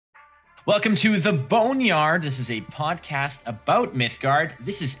Welcome to the Boneyard. This is a podcast about Mythgard.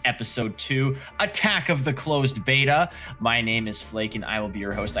 This is episode 2, Attack of the Closed Beta. My name is Flake and I will be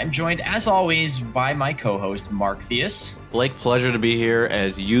your host. I'm joined, as always, by my co-host, Mark Theus. Blake, pleasure to be here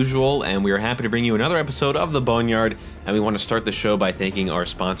as usual, and we are happy to bring you another episode of the Boneyard. And we want to start the show by thanking our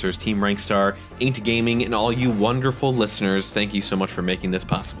sponsors, Team Rankstar, Inked Gaming, and all you wonderful listeners. Thank you so much for making this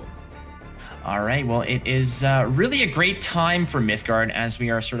possible. All right, well, it is really a great time for Mythgard as we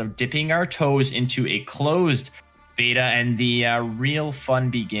are sort of dipping our toes into a closed beta, and the real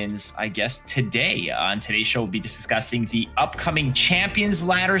fun begins, I guess, today. On today's show, we'll be discussing the upcoming Champions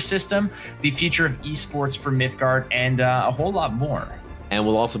Ladder system, the future of esports for Mythgard, and a whole lot more. And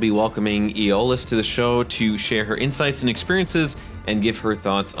we'll also be welcoming Eolis to the show to share her insights and experiences and give her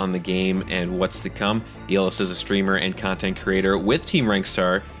thoughts on the game and what's to come. Eolis is a streamer and content creator with Team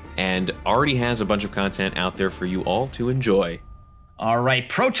Rankstar, and already has a bunch of content out there for you all to enjoy. All right,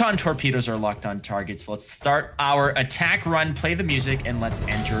 proton torpedoes are locked on targets. Let's start our attack run, play the music, and let's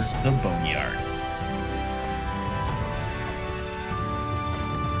enter the Boneyard.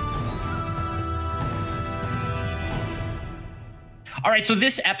 All right, so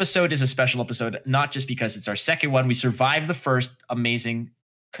this episode is a special episode, not just because it's our second one. We survived the first. Amazing.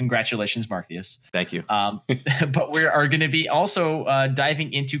 Congratulations, Marthius. Thank you. But we are going to be also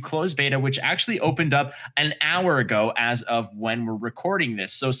diving into closed beta, which actually opened up an hour ago as of when we're recording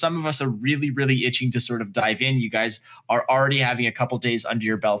this. So some of us are really, really itching to sort of dive in. You guys are already having a couple days under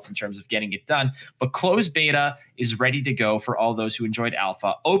your belts in terms of getting it done. But closed beta is ready to go for all those who enjoyed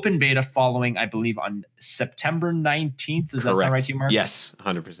alpha. Open beta following, I believe, on September 19th. Does that sound right to you, Mark? Yes,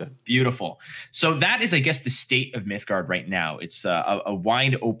 100%. Beautiful. So that is, I guess, the state of Mythgard right now. It's a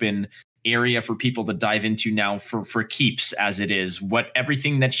wide open area for people to dive into now for keeps, as it is.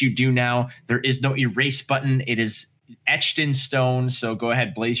 Everything that you do now, there is no erase button. It is etched in stone. So go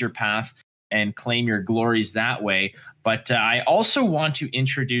ahead, blaze your path and claim your glories that way. But I also want to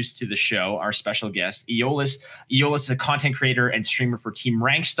introduce to the show our special guest, Eolis. Eolis is a content creator and streamer for Team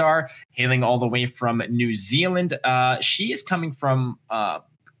Rankstar, hailing all the way from New Zealand. She is coming from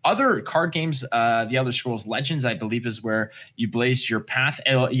other card games, the Elder Scrolls Legends, I believe, is where you blazed your path.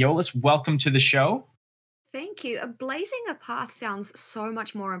 Eolis, welcome to the show. Thank you. Blazing a path sounds so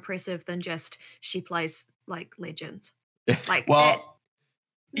much more impressive than just she plays like Legends. Like, well,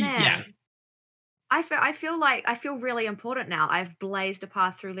 man, yeah. I feel really important now. I've blazed a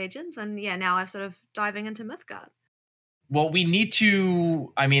path through Legends, and yeah, now I'm sort of diving into Mythgard. Well, we need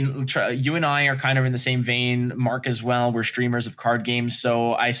to, I mean, you and I are kind of in the same vein, Mark as well. We're streamers of card games.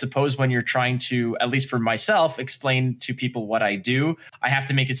 So I suppose when you're trying to, at least for myself, explain to people what I do, I have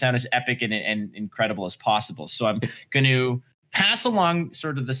to make it sound as epic and incredible as possible. So I'm going to pass along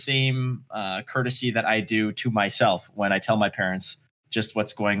sort of the same courtesy that I do to myself when I tell my parents just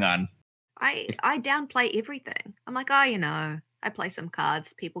what's going on. I downplay everything. I'm like, oh, I play some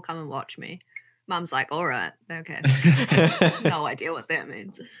cards. People come and watch me. Mom's like, all right, okay. No idea what that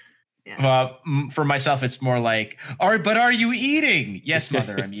means. Yeah. For myself, it's more like, all right, but are you eating? Yes,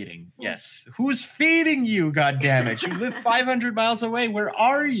 mother, I'm eating. Yes. Who's feeding you? God damn it. You live 500 miles away. Where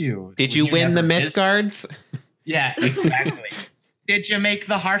are you? Did you win the Mythgards? Yeah, exactly. Did you make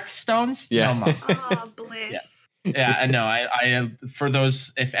the Hearthstones? Yeah. No, Mom. Oh, bless. Yeah. Yeah, no, I for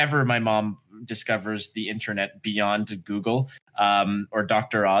those, if ever my mom discovers the internet beyond Google or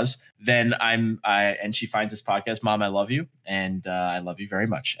Dr. Oz, then and she finds this podcast, Mom, I love you, and I love you very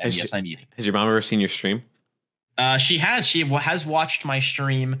much. And yes, I'm eating. Has your mom ever seen your stream? She has. She has watched my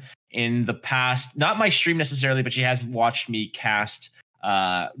stream in the past. Not my stream necessarily, but she has watched me cast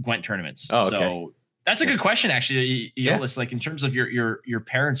Gwent tournaments. Oh, okay. So that's a good question, actually, Eolis. Like in terms of your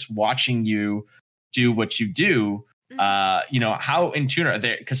parents watching you do what you do, how in tune are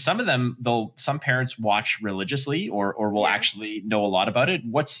they? Because some of them, some parents watch religiously or will actually know a lot about it.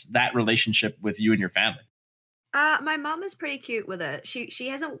 What's that relationship with you and your family? My mum is pretty cute with it. She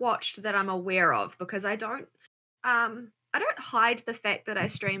hasn't watched that I'm aware of, because I don't hide the fact that I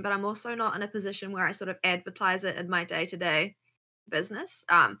stream, but I'm also not in a position where I sort of advertise it in my day-to-day business.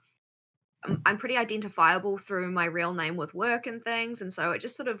 I'm pretty identifiable through my real name with work and things, and so it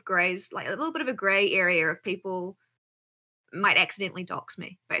just sort of grays, like a little bit of a gray area of people might accidentally dox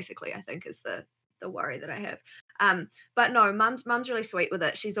me, basically, I think is the worry that I have. But no, mum's really sweet with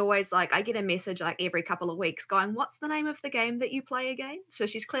it. She's always like, I get a message like every couple of weeks going, what's the name of the game that you play again? So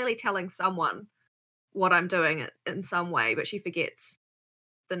she's clearly telling someone what I'm doing in some way, but she forgets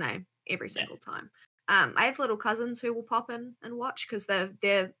the name every single time. I have little cousins who will pop in and watch because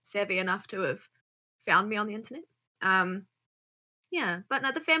they're savvy enough to have found me on the internet. Yeah, but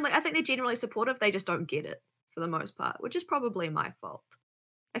no, the family, I think they're generally supportive. They just don't get it for the most part, which is probably my fault.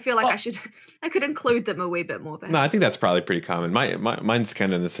 I feel like Well, I could include them a wee bit more. No, I think that's probably pretty common. Mine's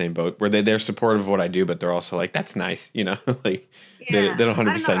kind of in the same boat where they're supportive of what I do, but they're also like, that's nice, like they Yeah, don't I don't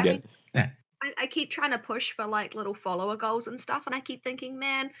know. 100% I get mean, it. yeah. I keep trying to push for like little follower goals and stuff, and I keep thinking,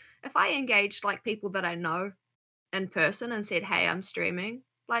 man, if I engaged like people that I know in person and said, "Hey, I'm streaming,"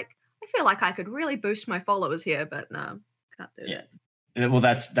 like I feel like I could really boost my followers here, but no, can't do Yeah. that. Well,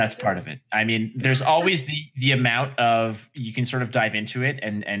 that's part of it. I mean, there's always the amount of you can sort of dive into it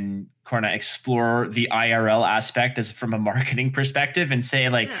and kind of explore the IRL aspect as from a marketing perspective and say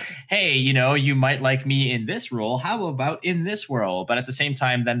like, Yeah. hey, you might like me in this role. How about in this role? But at the same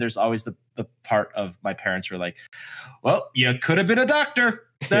time, then there's always the part of my parents who are like, well, you could have been a doctor.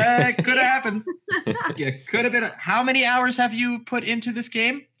 That could have happened. You could have been. How many hours have you put into this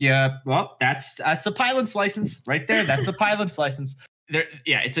game? Yeah, well, that's a pilot's license right there. That's a pilot's license.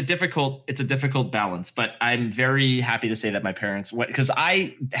 It's a difficult balance, but I'm very happy to say that my parents went because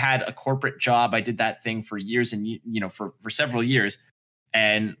I had a corporate job. I did that thing for years and for several years,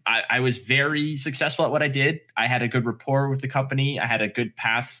 and I was very successful at what I did. I had a good rapport with the company. I had a good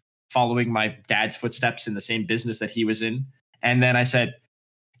path following my dad's footsteps in the same business that he was in. And then I said,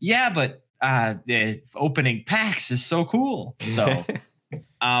 yeah, but the opening packs is so cool. So,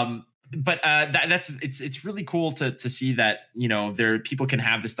 but it's really cool to see that there people can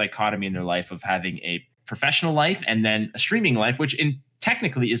have this dichotomy in their life of having a professional life and then a streaming life, which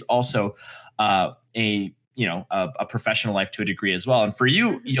technically is also a professional life to a degree as well. And for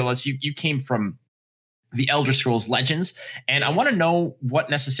you, Eolis, you came from the Elder Scrolls Legends, and I want to know what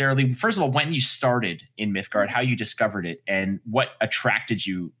necessarily, first of all, when you started in Mythgard, how you discovered it, and what attracted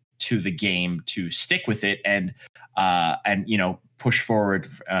you to the game to stick with it and push forward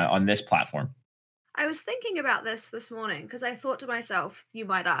on this platform. I was thinking about this morning because I thought to myself, you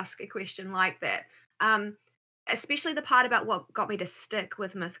might ask a question like that. Especially the part about what got me to stick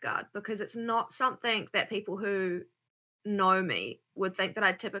with Mythgard, because it's not something that people who know me would think that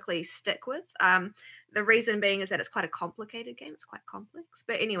I'd typically stick with. The reason being is that it's quite a complicated game. It's quite complex.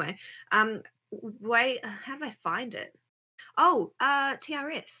 But anyway, how did I find it? Oh,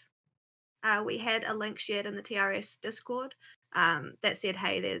 TRS. We had a link shared in the TRS Discord that said,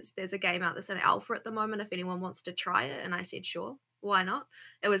 hey, there's a game out that's in alpha at the moment if anyone wants to try it. And I said, sure, why not?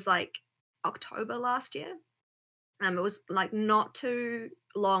 It was like October last year. It was like not too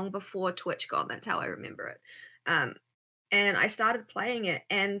long before TwitchCon. That's how I remember it. And I started playing it,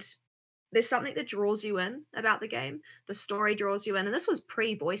 and there's something that draws you in about the game. The story draws you in, and this was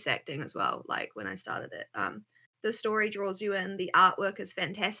pre-voice acting as well, like when I started it. The story draws you in, the artwork is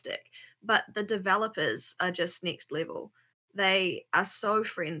fantastic, but the developers are just next level. They are so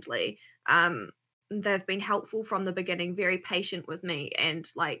friendly. They've been helpful from the beginning, very patient with me, and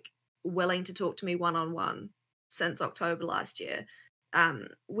like willing to talk to me one-on-one since October last year.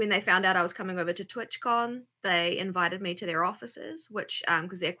 When they found out I was coming over to TwitchCon, they invited me to their offices, which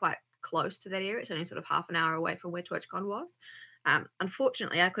because they're quite close to that area. It's only sort of half an hour away from where TwitchCon was.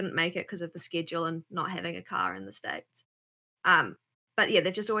 Unfortunately, I couldn't make it because of the schedule and not having a car in the States. But yeah,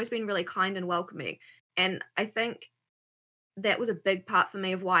 they've just always been really kind and welcoming. And I think that was a big part for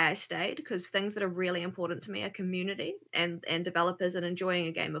me of why I stayed, because things that are really important to me are community and developers and enjoying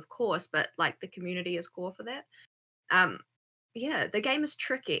a game, of course, but like the community is core for that. Yeah, the game is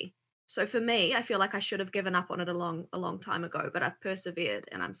tricky. So for me, I feel like I should have given up on it a long time ago, but I've persevered,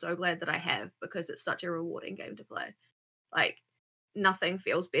 and I'm so glad that I have, because it's such a rewarding game to play. Like, nothing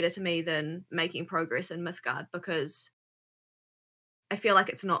feels better to me than making progress in Mythgard, because I feel like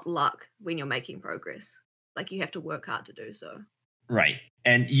it's not luck when you're making progress. Like, you have to work hard to do so. Right.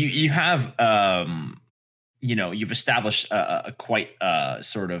 And you have you've established a quite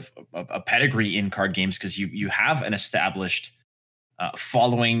sort of a pedigree in card games, because you have an established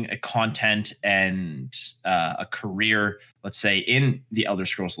following, a content, and a career, let's say, in the Elder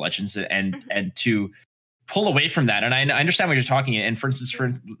Scrolls Legends, and to pull away from that. And I understand what you're talking. And for instance,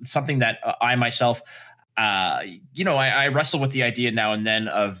 for something that I myself, I wrestle with the idea now and then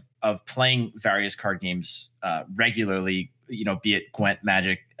of playing various card games regularly, be it Gwent,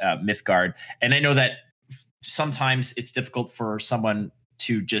 Magic, Mythgard. And I know that sometimes it's difficult for someone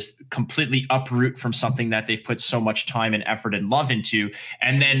to just completely uproot from something that they've put so much time and effort and love into,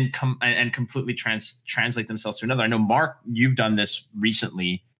 and then completely translate themselves to another. I know, Mark, you've done this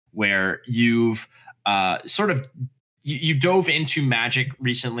recently where you've sort of you dove into Magic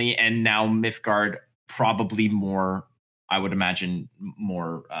recently, and now Mythgard probably more, I would imagine,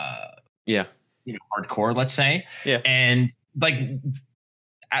 more hardcore, let's say. Yeah. And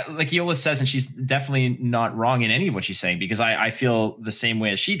like Eolis says, and she's definitely not wrong in any of what she's saying, because I feel the same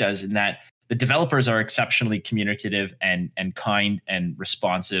way as she does, in that The developers are exceptionally communicative and kind and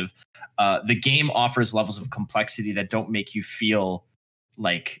responsive. The game offers levels of complexity that don't make you feel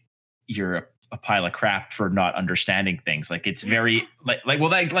like you're a pile of crap for not understanding things. Like it's very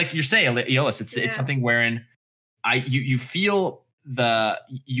like you're saying, Eolis, it's something wherein you feel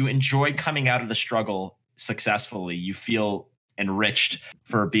you enjoy coming out of the struggle successfully. You feel enriched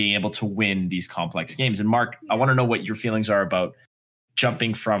for being able to win these complex games. And Mark, I want to know what your feelings are about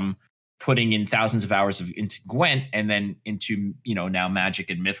jumping from putting in thousands of hours into Gwent and then into, now Magic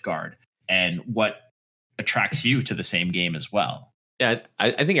and Mythgard, and what attracts you to the same game as well. Yeah,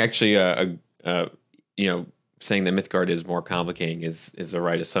 I think actually, saying that Mythgard is more complicating is the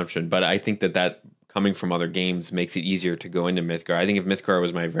right assumption. But I think that coming from other games makes it easier to go into Mythgard. I think if Mythgard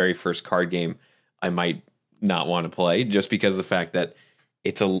was my very first card game, I might not want to play, just because of the fact that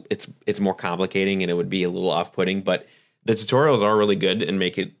it's more complicating and it would be a little off-putting. But the tutorials are really good and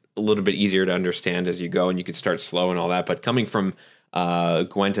make it a little bit easier to understand as you go, and you can start slow and all that. But coming from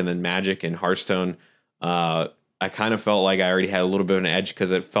Gwent and then Magic and Hearthstone, I kind of felt like I already had a little bit of an edge,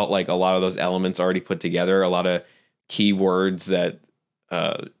 because it felt like a lot of those elements already put together, a lot of keywords that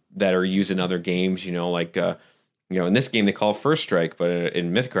are used in other games, in this game they call it First Strike, but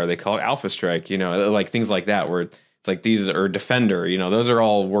in Mythgard they call it Alpha Strike, like things like that, where it's like these are Defender, those are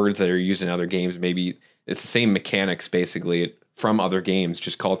all words that are used in other games. Maybe it's the same mechanics basically from other games,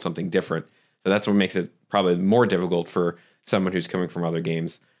 just called something different. So that's what makes it probably more difficult for someone who's coming from other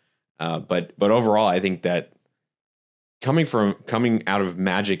games. But overall, I think that coming out of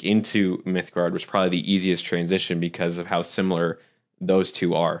Magic into Mythgard was probably the easiest transition because of how similar those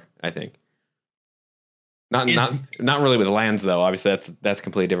two are, I think. Not really with lands though. Obviously that's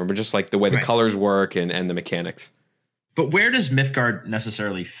completely different, but just like the way the colors work and the mechanics. But where does Mythgard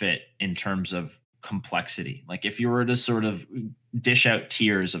necessarily fit in terms of complexity? Like if you were to sort of dish out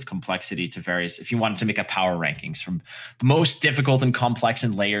tiers of complexity to various, if you wanted to make a power rankings from most difficult and complex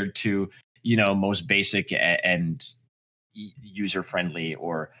and layered to, most basic and user friendly,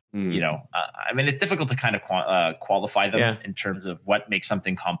 or it's difficult to kind of qualify them in terms of what makes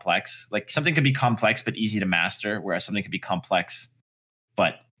something complex. Like something could be complex but easy to master, whereas something could be complex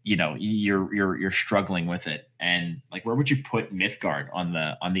but you're struggling with it. And like, where would you put Mythgard on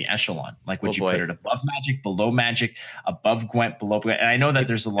the echelon? Like, would you put it above Magic, below Magic, above Gwent, below Gwent? And I know that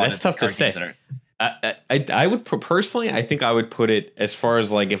there's a lot of tough to say. I would personally, I think I would put it, as far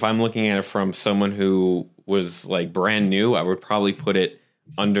as like, if I'm looking at it from someone who was like brand new, I would probably put it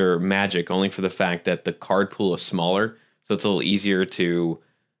under Magic, only for the fact that the card pool is smaller, so it's a little easier to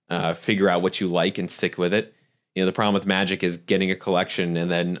figure out what you like and stick with it. The problem with Magic is getting a collection and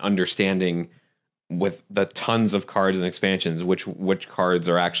then understanding, with the tons of cards and expansions, which cards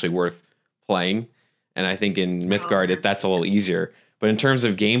are actually worth playing. And I think in Mythgard, that's a little easier. But in terms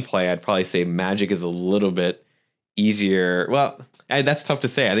of gameplay, I'd probably say Magic is a little bit easier. Well, that's tough to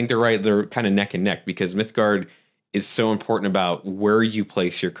say. I think they're right. They're kind of neck and neck, because Mythgard is so important about where you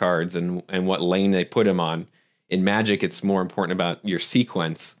place your cards and what lane they put them on. In Magic, it's more important about your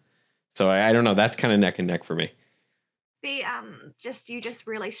sequence. So I don't know. That's kind of neck and neck for me. You just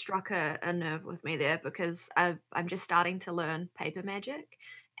really struck a nerve with me there, because I'm just starting to learn paper Magic,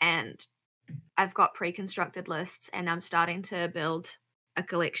 and I've got pre-constructed lists, and I'm starting to build a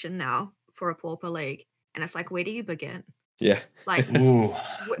collection now for a Pauper League, and it's like, where do you begin? Yeah, like,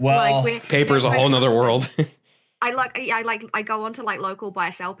 paper is a whole nother world. I go onto like local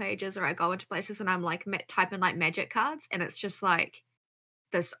buy sell pages, or I go into places and I'm like typing like Magic cards, and it's just like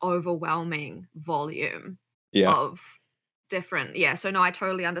this overwhelming volume of different. So no, I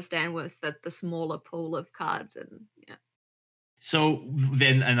totally understand with the smaller pool of cards, and So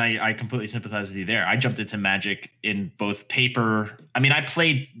then, and I completely sympathize with you there. I jumped into Magic in both paper. I mean, I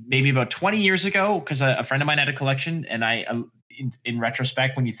played maybe about 20 years ago because a friend of mine had a collection, and in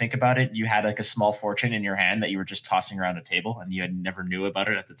retrospect, when you think about it, you had like a small fortune in your hand that you were just tossing around a table, and you had never knew about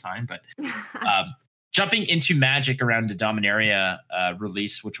it at the time. But jumping into Magic around the Dominaria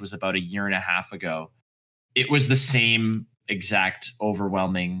release, which was about a year and a half ago, it was the same exact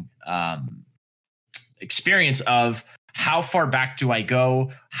overwhelming experience of, how far back do I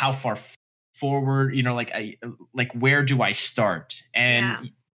go? How far forward? Where do I start?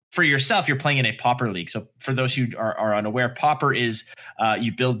 And for yourself, you're playing in a Pauper League. So for those who are unaware, Pauper is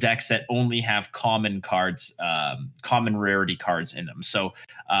you build decks that only have common cards, common rarity cards in them. So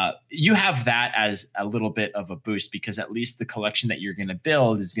you have that as a little bit of a boost, because at least the collection that you're going to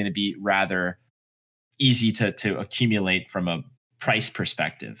build is going to be rather easy to accumulate from a price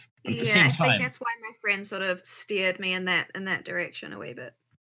perspective. But at the same time, I think that's why my friend sort of steered me in that direction a wee bit.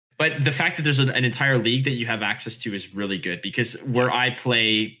 But the fact that there's an entire league that you have access to is really good, because where I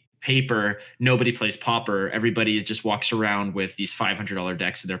play Paper, nobody plays Pauper. Everybody just walks around with these $500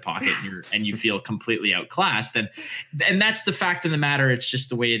 decks in their pocket, and you feel completely outclassed. And that's the fact of the matter. It's just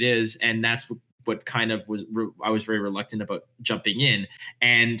the way it is, and that's what kind of I was very reluctant about jumping in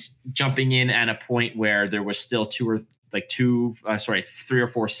at a point where there was still three or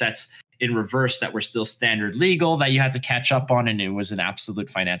four sets in reverse that were still standard legal that you had to catch up on, and it was an absolute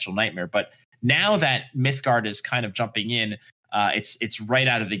financial nightmare. But now that Mythgard is kind of jumping in, it's right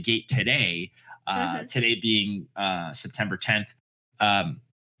out of the gate today. Today being September 10th.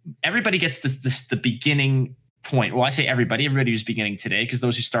 Everybody gets the beginning point. Well, I say everybody who's beginning today, because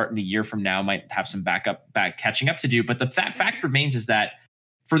those who start in a year from now might have some back catching up to do. But the fact remains is that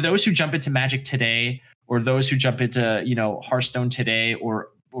for those who jump into Magic today, or those who jump into Hearthstone today, or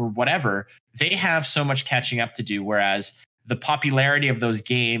whatever, they have so much catching up to do. Whereas the popularity of those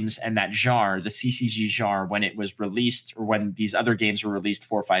games and that genre, the CCG genre, when it was released, or when these other games were released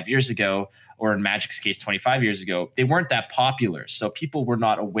 4 or 5 years ago, or in Magic's case, 25 years ago, they weren't that popular. So people were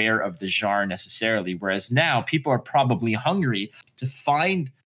not aware of the genre necessarily. Whereas now people are probably hungry to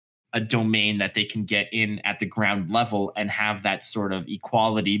find a domain that they can get in at the ground level and have that sort of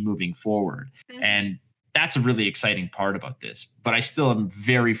equality moving forward. Mm-hmm. And that's a really exciting part about this. But I still am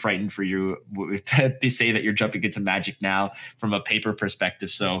very frightened for you to say that you're jumping into Magic now from a paper perspective.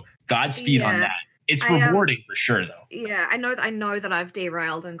 So Godspeed on that. It's rewarding for sure, though. Yeah, I know that I've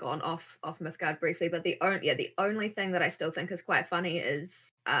derailed and gone off Mythgard briefly, but the only thing that I still think is quite funny is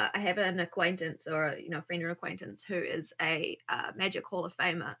I have an acquaintance, or a friend or acquaintance, who is a Magic Hall of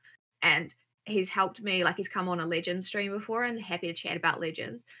Famer, and he's helped me. Like, he's come on a Legends stream before, and happy to chat about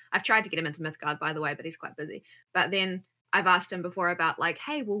Legends. I've tried to get him into Mythgard, by the way, but he's quite busy. But then I've asked him before about, like,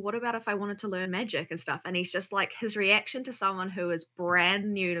 hey, well, what about if I wanted to learn Magic and stuff? And he's just like, his reaction to someone who is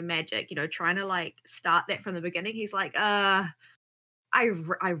brand new to Magic, trying to like start that from the beginning, he's like, I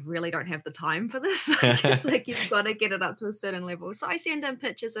really don't have the time for this. Like, you've got to get it up to a certain level. So I send him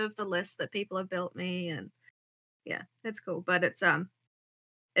pictures of the list that people have built me, and yeah, that's cool. But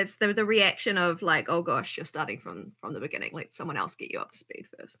it's the reaction of like, oh gosh, you're starting from the beginning. Let someone else get you up to speed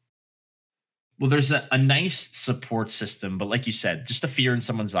first. Well, there's a nice support system, but like you said, just the fear in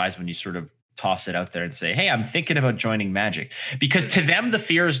someone's eyes when you sort of toss it out there and say, hey, I'm thinking about joining Magic. Because to them, the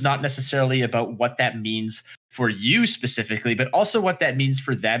fear is not necessarily about what that means for you specifically, but also what that means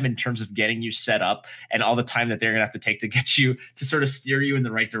for them in terms of getting you set up and all the time that they're going to have to take to get you to sort of steer you in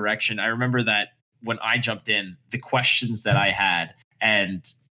the right direction. I remember that when I jumped in, the questions that I had, and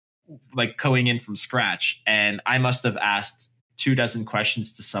like going in from scratch, and I must have asked 24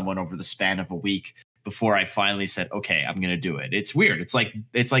 questions to someone over the span of a week before I finally said, okay, I'm going to do it. It's weird. It's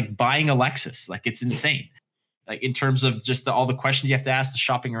like buying a Lexus. Like, it's insane. Like, in terms of just all the questions you have to ask, the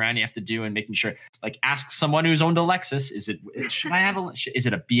shopping around you have to do, and making sure, like, ask someone who's owned a Lexus, is it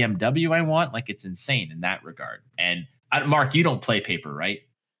a BMW I want? Like, it's insane in that regard. And Mark, you don't play paper, right?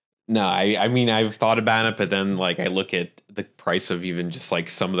 No, I mean, I've thought about it, but then like I look at the price of even just like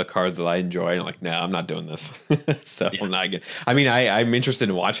some of the cards that I enjoy, and I'm like, no, I'm not doing this. So yeah. I'm not good. I mean, I'm interested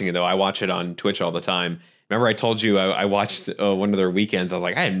in watching it though. I watch it on Twitch all the time. Remember, I told you I watched one of their weekends. I was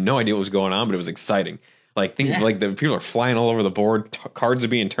like, I had no idea what was going on, but it was exciting. Like like the people are flying all over the board. Cards are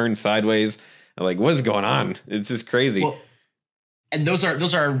being turned sideways. I'm like, what is going on? It's just crazy. Well, and those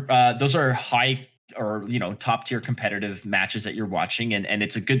are high, or top tier competitive matches that you're watching, and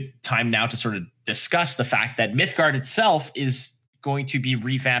it's a good time now to sort of discuss the fact that Mythgard itself is going to be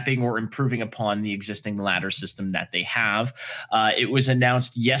revamping or improving upon the existing ladder system that they have. It was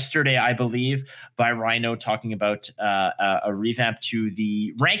announced yesterday, I believe, by Rhino, talking about a revamp to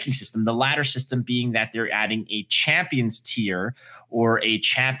the ranking system, the ladder system being that they're adding a champions tier or a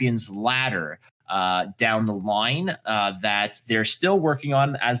champions ladder down the line that they're still working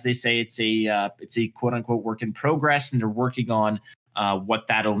on. As they say, it's a quote unquote work in progress, and they're working on what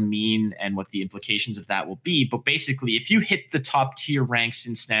that'll mean and what the implications of that will be. But basically, if you hit the top tier ranks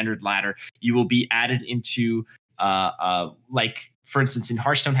in standard ladder, you will be added into like, for instance, in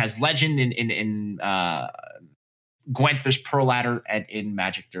Hearthstone has Legend, in Gwent there's Pro Ladder, and in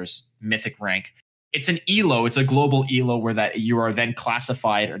Magic there's Mythic rank. It's an ELO, it's a global ELO where that you are then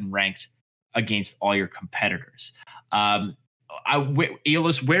classified and ranked against all your competitors.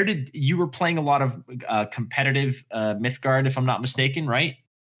 Eolis, where did you were playing a lot of competitive Mythgard, if I'm not mistaken, right?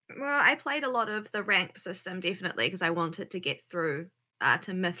 Well, I played a lot of the ranked system, definitely, because I wanted to get through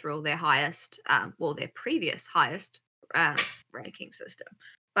to Mithril, their highest, their previous highest ranking system,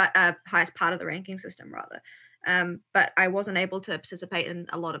 but highest part of the ranking system rather. But I wasn't able to participate in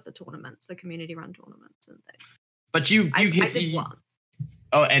a lot of the tournaments, the community run tournaments and things. But I did one.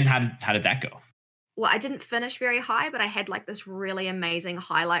 Oh, and how did that go? I didn't finish very high, but I had like this really amazing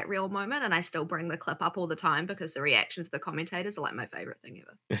highlight reel moment, and I still bring the clip up all the time because the reactions of the commentators are like my favorite thing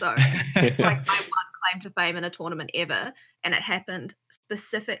ever. So it's like my one claim to fame in a tournament ever, and it happened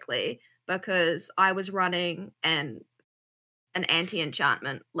specifically because I was running an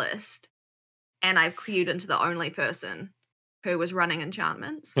anti-enchantment list, and I queued into the only person who was running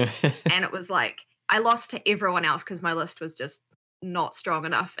enchantments, and it was like I lost to everyone else because my list was just not strong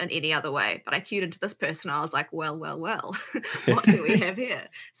enough in any other way. But I queued into this person. I was like, well, what do we have here?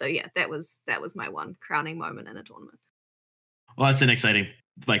 So yeah, that was my one crowning moment in a tournament. Well, that's an exciting,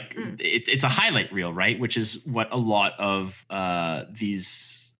 like it's a highlight reel, right? Which is what a lot of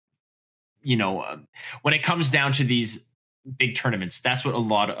these, when it comes down to these big tournaments, that's what a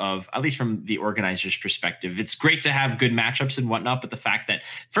lot of, at least from the organizer's perspective, it's great to have good matchups and whatnot, but the fact that,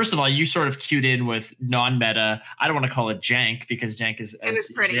 first of all, you sort of queued in with non-meta, I don't want to call it jank, because jank is... It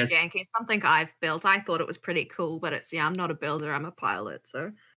was pretty janky. Something I've built. I thought it was pretty cool, but I'm not a builder, I'm a pilot,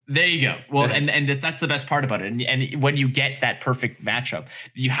 so... There you go. Well, and that's the best part about it. And when you get that perfect matchup,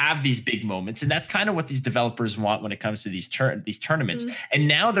 you have these big moments, and that's kind of what these developers want when it comes to these tournaments. And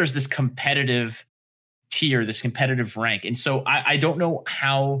now there's this competitive tier, this competitive rank, and so I don't know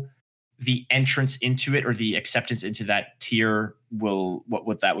how the entrance into it or the acceptance into that tier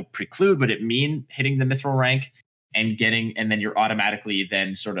what that would preclude. Would it mean hitting the mithril rank and then you're automatically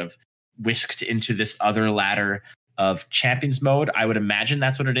then sort of whisked into this other ladder of champions mode? I would imagine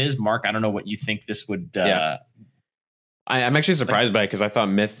that's what it is. Mark, I don't know what you think this would I'm actually surprised by it because I thought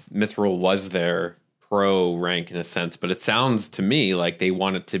mithril was their pro rank in a sense, but it sounds to me like they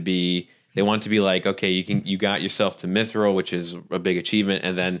want it to be like, okay, you got yourself to mithril, which is a big achievement,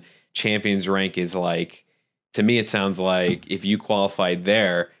 and then champions rank is like, to me it sounds like if you qualified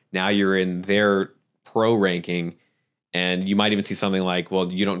there, now you're in their pro ranking, and you might even see something like,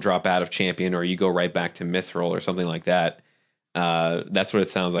 well, you don't drop out of champion or you go right back to mithril or something like that. That's what it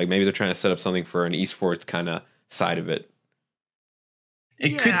sounds like. Maybe they're trying to set up something for an esports kind of side of it.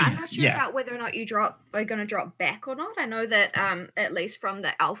 It could be, I'm not sure about whether or not are going to drop back or not. I know that at least from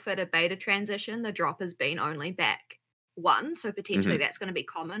the alpha to beta transition, the drop has been only back one, so potentially that's going to be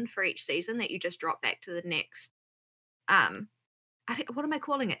common for each season, that you just drop back to the next. What am I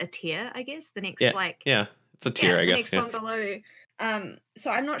calling it? A tier, I guess. The next it's a tier, I guess. The next one below. So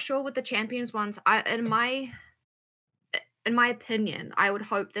I'm not sure with the champions ones. In my opinion, I would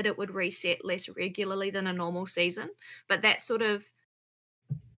hope that it would reset less regularly than a normal season, but that's sort of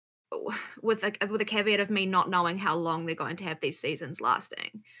with a caveat of me not knowing how long they're going to have these seasons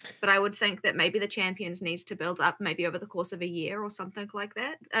lasting. But I would think that maybe the champions needs to build up maybe over the course of a year or something like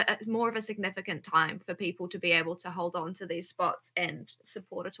that. More of a significant time for people to be able to hold on to these spots and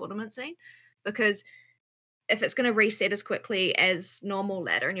support a tournament scene. Because if it's going to reset as quickly as normal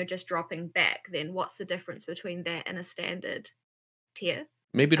ladder and you're just dropping back, then what's the difference between that and a standard tier?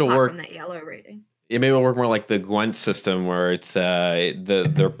 Maybe it'll work from that yellow reading. Yeah, maybe it'll work more like the Gwent system, where it's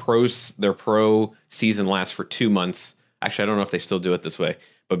their pro season lasts for 2 months. Actually, I don't know if they still do it this way,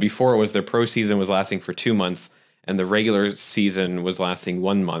 but before it was their pro season was lasting for 2 months, and the regular season was lasting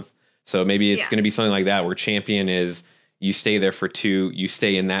 1 month. So maybe it's going to be something like that, where champion is you stay in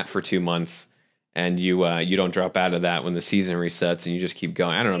that for 2 months, and you don't drop out of that when the season resets, and you just keep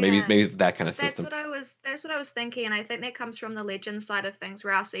going. I don't know. Maybe it's that kind of system. That's what I was thinking, and I think that comes from the legend side of things,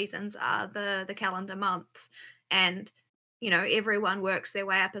 where our seasons are the calendar months, and everyone works their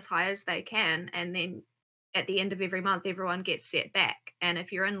way up as high as they can, and then at the end of every month, everyone gets set back. And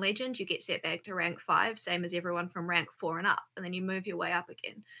if you're in legend, you get set back to rank 5, same as everyone from rank 4 and up, and then you move your way up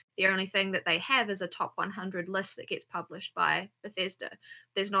again. The only thing that they have is a top 100 list that gets published by Bethesda.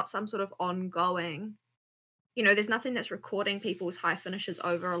 There's not some sort of ongoing, there's nothing that's recording people's high finishes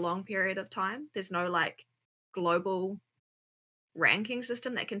over a long period of time. There's no global ranking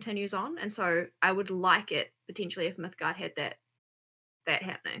system that continues on. And so I would like it potentially if Mythgard had that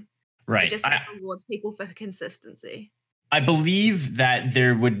happening. Right. It just rewards people for consistency. I believe that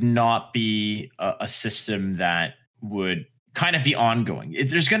there would not be a system that would kind of be ongoing.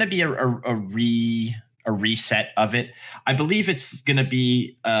 There's going to be a reset of it. I believe it's going to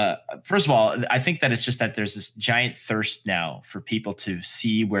be, first of all, I think that it's just that there's this giant thirst now for people to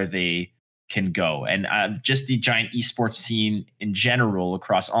see where they can go. And just the giant esports scene in general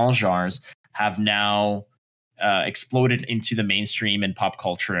across all genres have now exploded into the mainstream and pop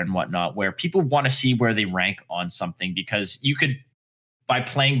culture and whatnot, where people want to see where they rank on something, because you could, by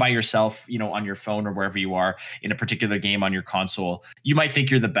playing by yourself, on your phone or wherever you are in a particular game on your console, you might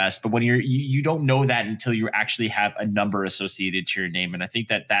think you're the best, but when you don't know that until you actually have a number associated to your name. And I think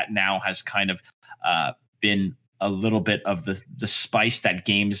that now has kind of been a little bit of the spice that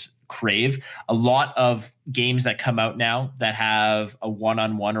games crave. A lot of games that come out now that have a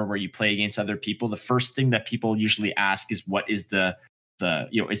one-on-one or where you play against other people, the first thing that people usually ask is what is the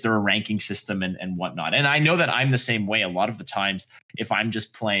is there a ranking system and whatnot. And I know that I'm the same way a lot of the times. If I'm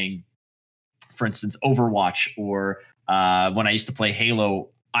just playing, for instance, Overwatch, or when I used to play Halo,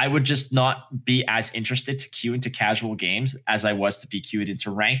 I would just not be as interested to queue into casual games as I was to be queued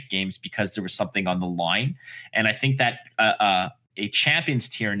into ranked games because there was something on the line. And I think that a champions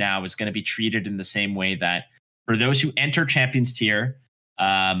tier now is going to be treated in the same way that for those who enter champions tier,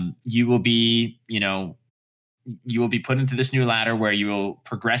 you will be, you will be put into this new ladder where you will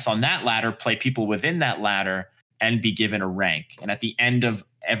progress on that ladder, play people within that ladder, and be given a rank. And at the end of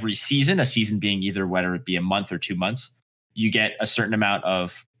every season, a season being either whether it be a month or 2 months, you get a certain amount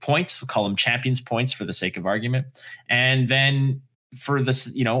of points. We'll call them champions points for the sake of argument. And then for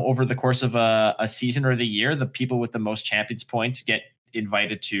this, over the course of a season or the year, the people with the most champions points get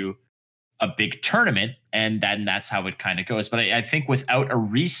invited to a big tournament. And then that's how it kind of goes. But I think without a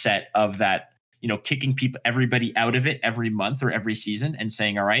reset of that, kicking everybody out of it every month or every season and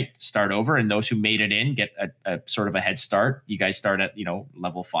saying, all right, start over. And those who made it in get a sort of a head start. You guys start at,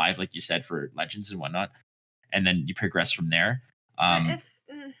 level 5, like you said, for legends and whatnot. And then you progress from there. I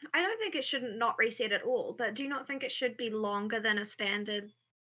don't think it shouldn't not reset at all, but do you not think it should be longer than a standard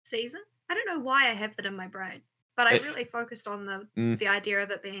season? I don't know why I have that in my brain, but I really focused on the idea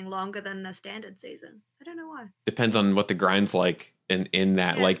of it being longer than a standard season. I don't know why. Depends on what the grind's like in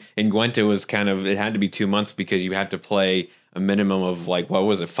that. Yeah. Like in Gwent, it was it had to be 2 months because you had to play a minimum of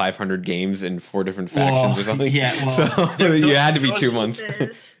 500 games in 4 different factions or something. Yeah, so you had to be 2 months.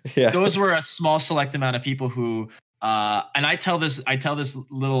 Yeah, those were a small select amount of people who. And I tell this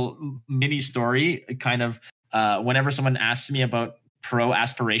little mini story kind of whenever someone asks me about pro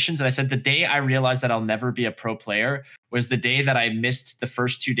aspirations, and I said the day I realized that I'll never be a pro player was the day that I missed the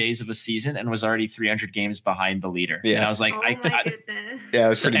first 2 days of a season and was already 300 games behind the leader. Yeah, and I was like, my goodness. Yeah, it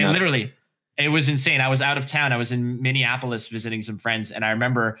was pretty nuts. Literally. It was insane. I was out of town. I was in Minneapolis visiting some friends. And I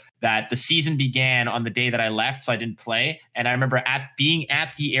remember that the season began on the day that I left, so I didn't play. And I remember being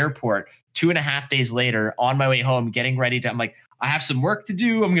at the airport 2.5 days later on my way home, getting ready I'm like, I have some work to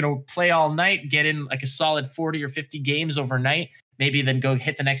do. I'm going to play all night, get in like a solid 40 or 50 games overnight, maybe then go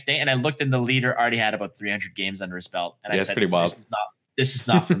hit the next day. And I looked and the leader already had about 300 games under his belt. And I said, pretty wild. This is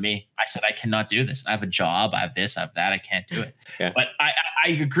not for me. I said, I cannot do this. I have a job. I have this, I have that. I can't do it. Yeah. But I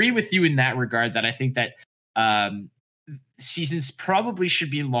agree with you in that regard that I think that seasons probably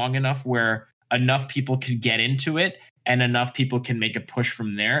should be long enough where enough people can get into it and enough people can make a push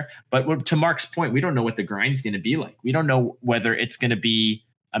from there. But to Mark's point, we don't know what the grind's going to be like. We don't know whether it's going to be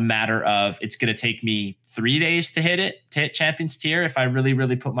a matter of it's going to take me 3 days to hit champions tier if I really,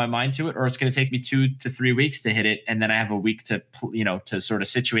 really put my mind to it, or it's going to take me 2 to 3 weeks to hit it. And then I have a week to, to sort of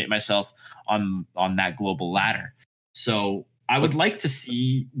situate myself on that global ladder. So I would like to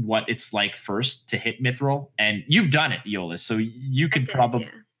see what it's like first to hit Mithril, and you've done it, Eolis. So you could probably,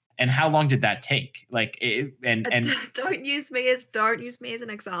 yeah. And how long did that take? Don't use me as an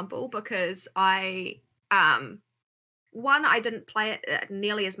example because I didn't play it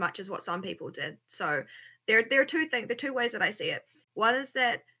nearly as much as what some people did. So there are two things. There are 2 ways that I see it. One is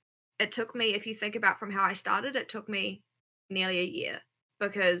that it took me, if you think about from how I started, it took me nearly a year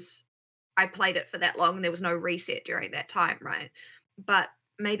because I played it for that long and there was no reset during that time, right? But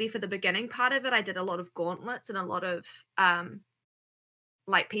maybe for the beginning part of it, I did a lot of gauntlets and a lot of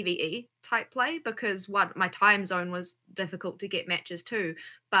PvE type play because my time zone was difficult to get matches too.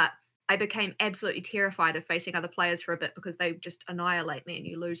 But I became absolutely terrified of facing other players for a bit because they just annihilate me and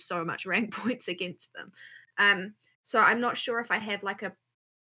you lose so much rank points against them. So I'm not sure if I have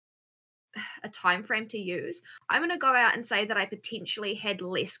a time frame to use. I'm going to go out and say that I potentially had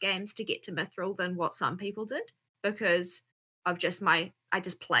less games to get to Mithril than what some people did because of I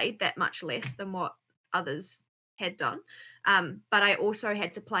just played that much less than what others had done. But I also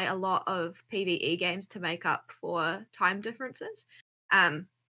had to play a lot of PvE games to make up for time differences.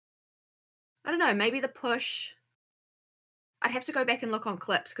 I don't know, maybe the push. I'd have to go back and look on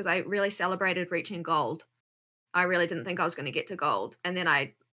clips because I really celebrated reaching gold. I really didn't think I was going to get to gold. And then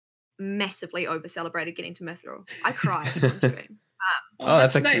I massively over-celebrated getting to Mithril. I cried on stream.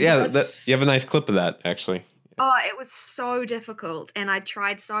 That's nice. You have a nice clip of that, actually. Oh, it was so difficult and I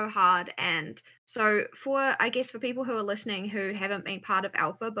tried so hard. And so for people who are listening who haven't been part of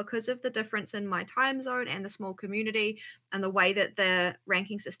Alpha, because of the difference in my time zone and the small community and the way that the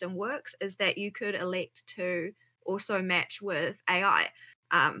ranking system works is that you could elect to also match with AI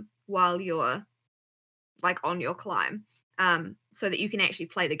while you're on your climb. so that you can actually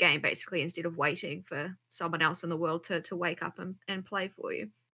play the game basically instead of waiting for someone else in the world to wake up and play for you.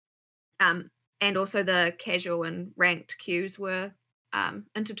 And also the casual and ranked queues were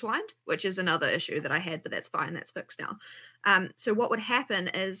intertwined, which is another issue that I had, but that's fine, that's fixed now. So what would happen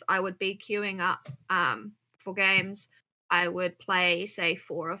is I would be queuing up for games. I would play, say,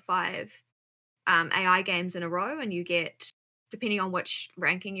 4 or 5 AI games in a row, and you get, depending on which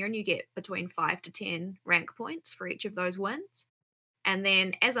ranking you're in, you get between 5 to 10 rank points for each of those wins. And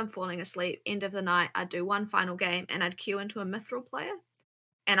then as I'm falling asleep, end of the night, I'd do one final game and I'd queue into a mithril player,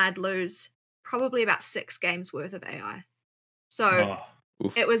 and I'd lose probably about 6 games worth of AI. So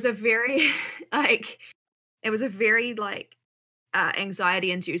it was a very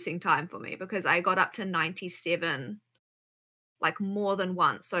anxiety inducing time for me, because I got up to 97 like more than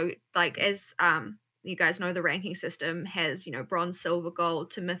once. So like, as you guys know, the ranking system has, bronze, silver,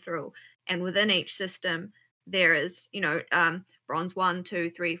 gold to mithril, and within each system there is, bronze 1, 2,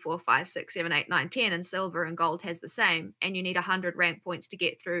 3, 4, 5, 6, 7, 8, 9, 10, and silver and gold has the same, and you need 100 rank points to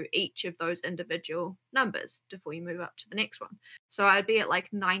get through each of those individual numbers before you move up to the next one. So I'd be at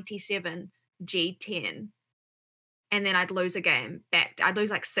like 97 G10, and then I'd lose a game back. I'd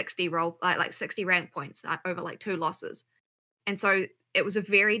lose like 60 rank points over like 2 losses. And so it was a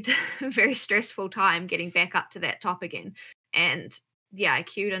very, very stressful time getting back up to that top again. And yeah, I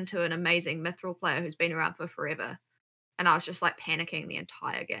queued into an amazing mithril player who's been around for forever. And I was just like panicking the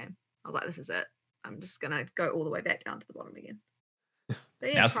entire game. I was like, this is it. I'm just going to go all the way back down to the bottom again.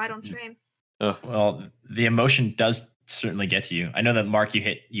 But yeah, tried on stream. Oh, well, the emotion does certainly get to you. I know that, Mark, you've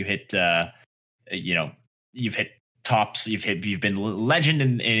hit tops. You've been legend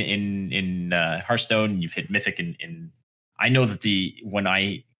in Hearthstone. You've hit mythic in. I know that when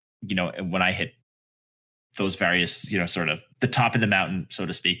I hit those various, sort of the top of the mountain, so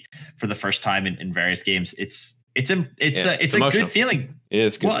to speak, for the first time in various games, it's a good feeling. It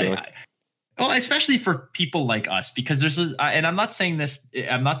is a good feeling. Well, especially for people like us, because and I'm not saying that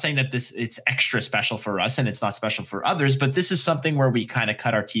it's extra special for us and it's not special for others, but this is something where we kind of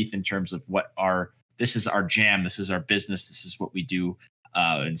cut our teeth in terms of this is our jam, this is our business, this is what we do.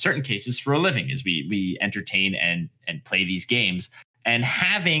 In certain cases for a living, is we entertain and play these games, and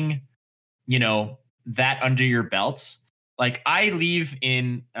having that under your belt. Like, I leave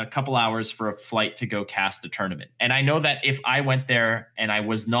in a couple hours for a flight to go cast a tournament, and I know that if I went there and I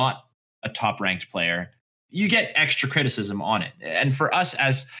was not a top ranked player, you get extra criticism on it. And for us,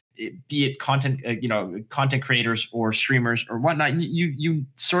 as be it content creators or streamers or whatnot, you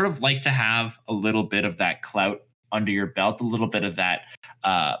sort of like to have a little bit of that clout under your belt, a little bit of that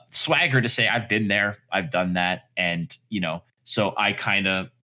swagger to say, I've been there, I've done that. And, so I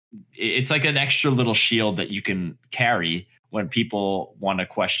it's like an extra little shield that you can carry when people want to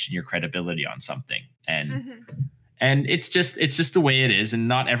question your credibility on something. And it's just the way it is. And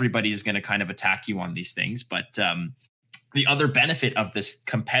not everybody is going to kind of attack you on these things. But the other benefit of this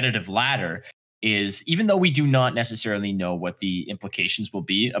competitive ladder is, even though we do not necessarily know what the implications will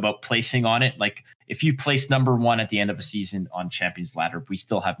be about placing on it, like if you place number 1 at the end of a season on Champions Ladder, we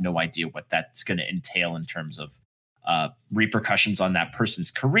still have no idea what that's going to entail in terms of repercussions on that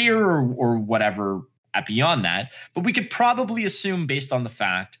person's career or whatever beyond that. But we could probably assume, based on the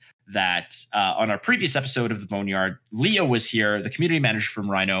fact that on our previous episode of the Boneyard, Leo was here, the community manager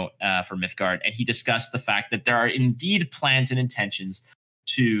from Rhino for Mythgard, and he discussed the fact that there are indeed plans and intentions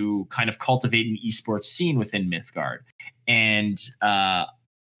to kind of cultivate an esports scene within Mythgard. And I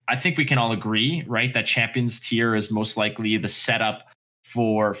think we can all agree, right, that Champions tier is most likely the setup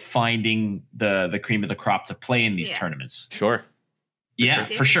for finding the cream of the crop to play in these tournaments. Sure. Yeah,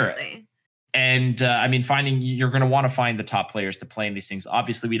 for sure. And you're going to want to find the top players to play in these things.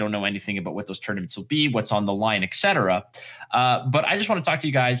 Obviously, we don't know anything about what those tournaments will be, what's on the line, etc. But I just want to talk to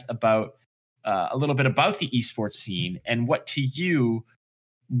you guys about a little bit about the esports scene and what to you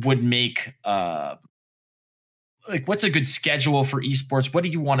would make what's a good schedule for esports? What do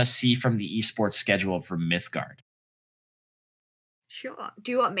you want to see from the esports schedule from Mythgard? Sure.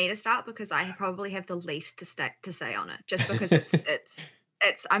 Do you want me to start? Because I probably have the least to say on it, just because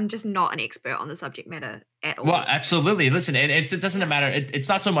it's I'm just not an expert on the subject matter at all. Well, absolutely. Listen, it doesn't matter. It's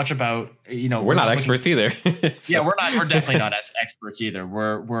not so much about, we're not experts either. So. Yeah, we're definitely not as experts either.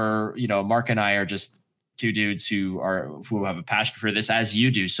 We're Mark and I are just two dudes who have a passion for this, as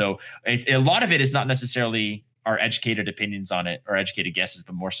you do. So a lot of it is not necessarily our educated opinions on it or educated guesses,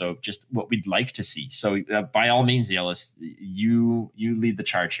 but more so just what we'd like to see. So by all means, Eolis, you lead the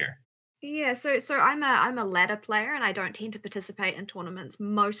charge here. Yeah, so I'm a ladder player and I don't tend to participate in tournaments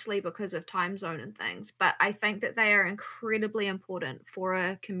mostly because of time zone and things, but I think that they are incredibly important for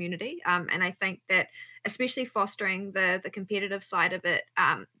a community. And I think that especially fostering the competitive side of it,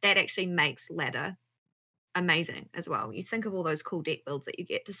 that actually makes ladder amazing as well. You think of all those cool deck builds that you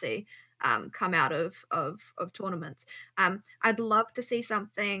get to see come out of tournaments. I'd love to see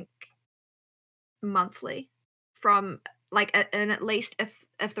something monthly from like and at least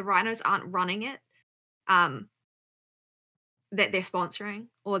if the rhinos aren't running it, um that they're sponsoring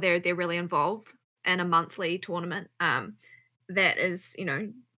or they're really involved in a monthly tournament, that is,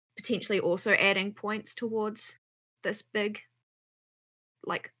 potentially also adding points towards this big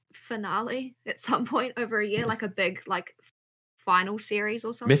like finale at some point over a year, like a big like final series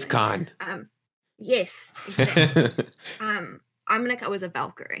or something. Mythcon. Yes, exactly. I'm gonna go as a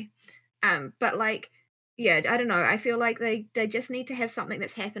Valkyrie. But like, yeah, I don't know. I feel like they just need to have something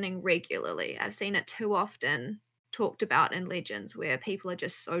that's happening regularly. I've seen it too often talked about in Legends where people are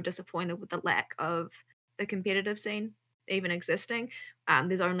just so disappointed with the lack of the competitive scene even existing.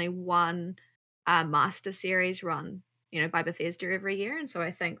 There's only one master series run, by Bethesda every year, and so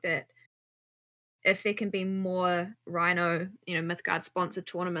I think that if there can be more Rhino, Mythgard sponsored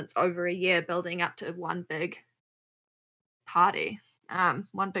tournaments over a year building up to one big party,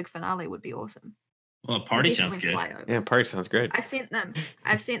 one big finale would be awesome. Well, I'll party sounds definitely good. fly over. Yeah, party sounds great. I've sent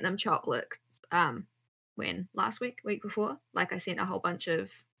them chocolates, when last week before. Like I sent a whole bunch of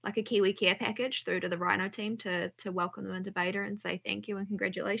like a Kiwi care package through to the Rhino team to welcome them into beta and say thank you and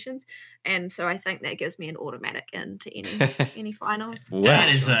congratulations. And so I think that gives me an automatic into any finals. Wow.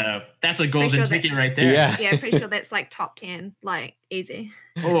 That's a golden ticket right there. Yeah. Yeah, pretty sure that's like top 10, like easy.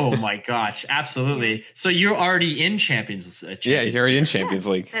 Oh my gosh, absolutely. So you're already in Champions. Yeah, you're already in Champions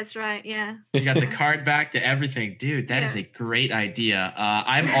League. That's right. Yeah. You got the card back to everything, dude. That is a great idea.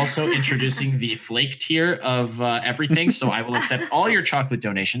 I'm also introducing the flake tier of everything, so I will accept all your chocolate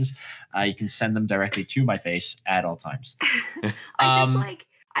donations. You can send them directly to my face at all times. I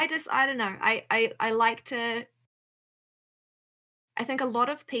don't know. I like to. I think a lot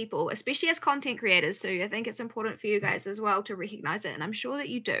of people, especially as content creators, so I think it's important for you guys as well to recognize it, and I'm sure that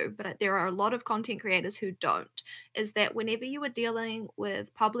you do, but there are a lot of content creators who don't, is that whenever you are dealing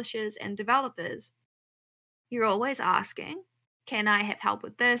with publishers and developers, you're always asking, can I have help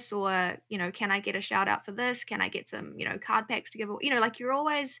with this? Or, can I get a shout out for this? Can I get some, card packs to give? Like you're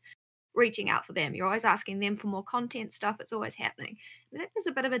always reaching out for them. You're always asking them for more content stuff. It's always happening. There's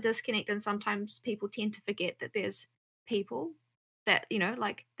a bit of a disconnect, and sometimes people tend to forget that there's people that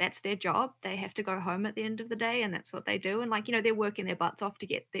like that's their job. They have to go home at the end of the day, and that's what they do, and like they're working their butts off to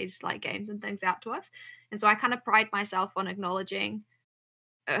get these like games and things out to us. And so I kind of pride myself on acknowledging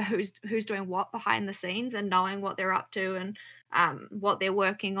who's doing what behind the scenes and knowing what they're up to and what they're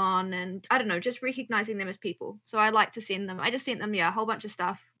working on, and I don't know, just recognizing them as people. So I like to send them, I just sent them a whole bunch of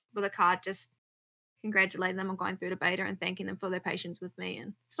stuff with a card, just congratulating them on going through the beta and thanking them for their patience with me.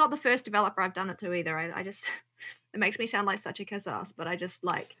 And it's not the first developer I've done it to either. I just it makes me sound like such a kiss ass, but I just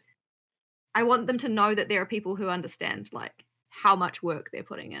like I want them to know that there are people who understand like how much work they're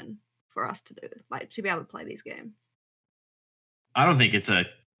putting in for us to do, like to be able to play these games. I don't think it's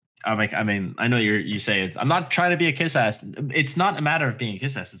I mean, I know you say it's. I'm not trying to be a kiss ass. It's not a matter of being a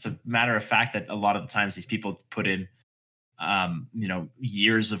kiss ass. It's a matter of fact that a lot of the times these people put in,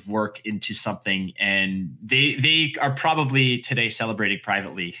 years of work into something, and they are probably today celebrating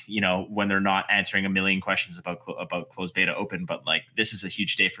privately, when they're not answering a million questions about closed beta open. But like, this is a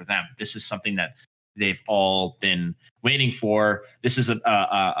huge day for them. This is something that they've all been waiting for. This is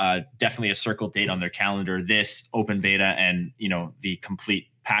a definitely a circle date on their calendar. This open beta and the complete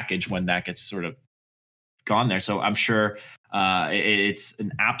package when that gets sort of gone there. So I'm sure it's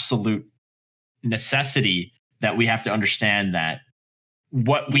an absolute necessity that we have to understand that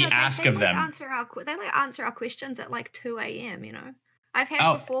what we ask of them. They answer our questions at like 2 a.m. I've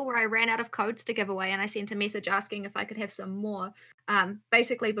had before where I ran out of codes to give away and I sent a message asking if I could have some more.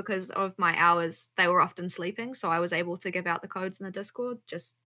 Basically because of my hours, they were often sleeping, so I was able to give out the codes in the Discord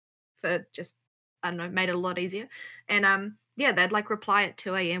I don't know, made it a lot easier. And they'd like reply at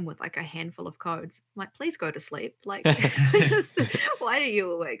 2 a.m. with like a handful of codes. I'm like, please go to sleep. Like, why are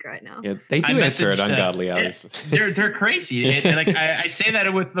you awake right now? Yeah, they do answer at ungodly hours. They're crazy. And like I say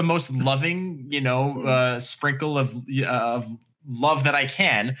that with the most loving, sprinkle of love that I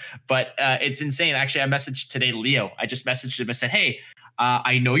can, but it's insane. Actually, I messaged today Leo. I just messaged him and said, hey,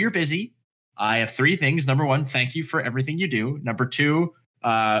 I know you're busy. I have 3 things. Number 1, thank you for everything you do. Number 2,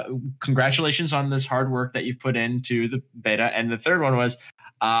 congratulations on this hard work that you've put into the beta. And the third one was,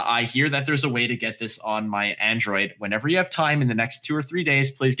 I hear that there's a way to get this on my Android. Whenever you have time in the next 2 or 3 days,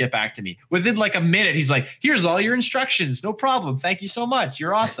 please get back to me. Within like a minute, he's like, here's all your instructions. No problem. Thank you so much.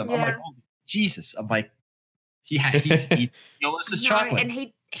 You're awesome. Yeah. I'm like, oh, Jesus. I'm like, he's Eolis' chocolate. And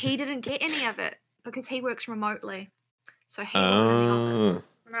he didn't get any of it because he works remotely. So he was in the office.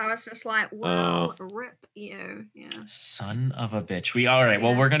 And I was just like, well, rip you. Yeah. Son of a bitch. All right.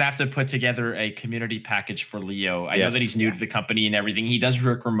 Well, we're going to have to put together a community package for Leo. I know that he's new to the company and everything. He does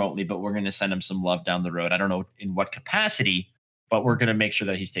work remotely, but we're going to send him some love down the road. I don't know in what capacity, but we're going to make sure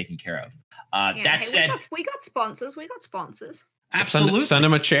that he's taken care of. That said, we got sponsors. Absolutely. Send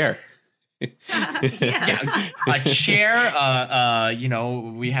him a chair. A chair.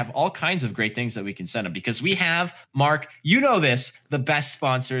 We have all kinds of great things that we can send them because we have, Mark, the best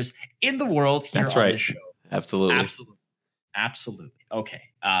sponsors in the world here on the show. Absolutely. Okay.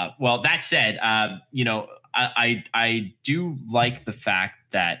 Well, that said, I do like the fact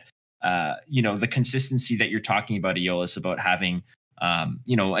that the consistency that you're talking about, Eolis, about having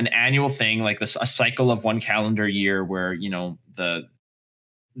an annual thing like this, a cycle of one calendar year where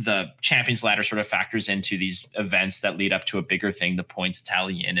the Champions Ladder sort of factors into these events that lead up to a bigger thing, the points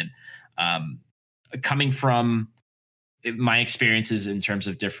tally in. And coming from my experiences in terms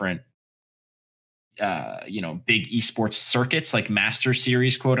of different, big esports circuits, like Master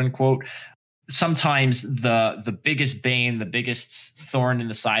Series, quote unquote, sometimes the biggest bane, the biggest thorn in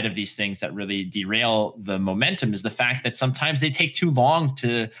the side of these things that really derail the momentum is the fact that sometimes they take too long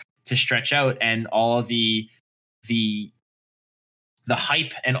to stretch out, and all of the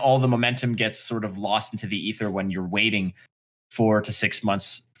hype and all the momentum gets sort of lost into the ether when you're waiting 4 to 6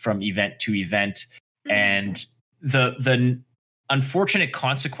 months from event to event. And the unfortunate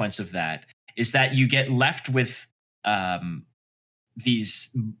consequence of that is that you get left with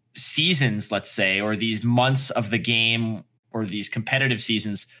these seasons, let's say, or these months of the game, or these competitive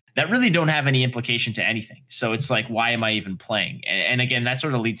seasons that really don't have any implication to anything. So it's like, why am I even playing? And again, that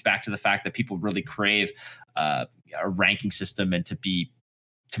sort of leads back to the fact that people really crave a ranking system, and to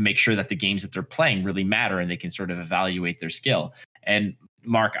make sure that the games that they're playing really matter and they can sort of evaluate their skill. And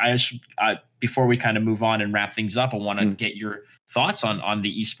Mark, before we kind of move on and wrap things up, I want to get your thoughts on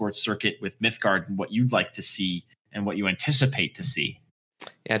the esports circuit with Mythgard and what you'd like to see and what you anticipate to see.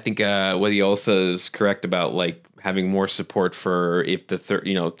 Yeah, I think what he also is correct about, like having more support for if the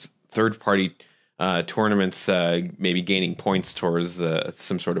third party tournaments maybe gaining points towards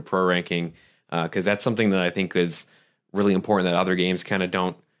some sort of pro ranking, because that's something that I think is really important that other games kind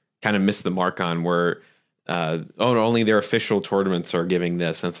of miss the mark on, where only their official tournaments are giving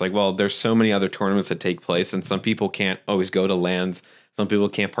this. And it's like, well, there's so many other tournaments that take place, and some people can't always go to LANs. Some people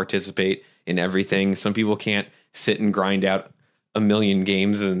can't participate in everything. Some people can't sit and grind out a million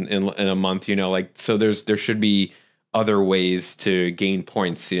games in a month, so there should be other ways to gain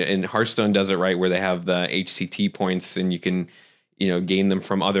points. And Hearthstone does it right, where they have the HCT points, and you can, gain them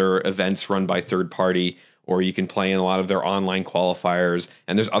from other events run by third party, or you can play in a lot of their online qualifiers.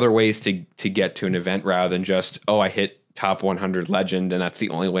 And there's other ways to get to an event rather than just, I hit top 100 legend and that's the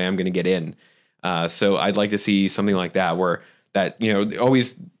only way I'm going to get in. So I'd like to see something like that, where that,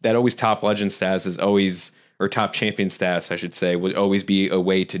 always top legend status is always, or top champion status, I should say, would always be a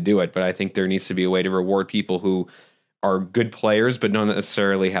way to do it. But I think there needs to be a way to reward people who are good players, but don't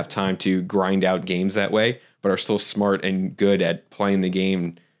necessarily have time to grind out games that way, but are still smart and good at playing the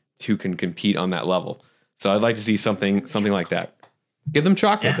game who can compete on that level. So I'd like to see something like that. Give them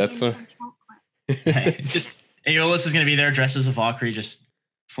chocolate. Yeah. That's just Eolis is going to be there dressed as a Valkyrie, just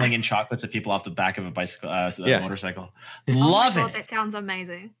flinging chocolates at people off the back of a bicycle, motorcycle. Love it. That sounds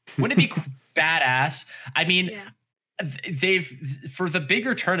amazing. Wouldn't it be badass? I mean, for the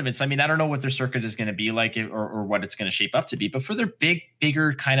bigger tournaments, I mean, I don't know what their circuit is going to be like, or what it's going to shape up to be, but for their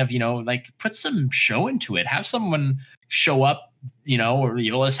bigger kind of, like put some show into it. Have someone show up, or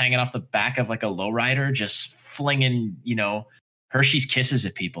Eolis hanging off the back of like a lowrider, just flinging, Hershey's Kisses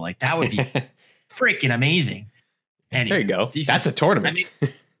at people. Like that would be freaking amazing. Anyway, there you go. That's a tournament.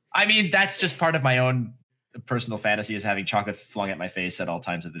 I mean, that's just part of my own personal fantasy, is having chocolate flung at my face at all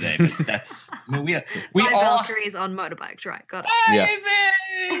times of the day. But that's, we all Valkyries on motorbikes, right? Got it. Yeah.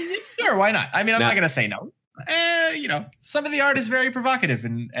 Sure, why not? I mean, I'm not going to say no. Some of the art is very provocative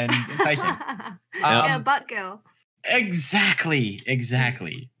and enticing. Butt girl. Exactly. It's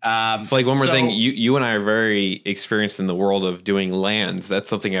like one more thing. You and I are very experienced in the world of doing LANs. That's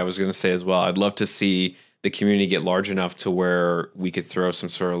something I was going to say as well. I'd love to see the community get large enough to where we could throw some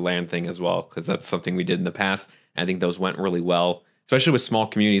sort of LAN thing as well, because that's something we did in the past. I think those went really well, especially with small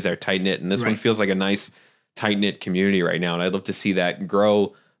communities that are tight knit. And this one feels like a nice tight knit community right now, and I'd love to see that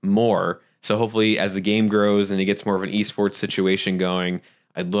grow more. So hopefully, as the game grows and it gets more of an esports situation going,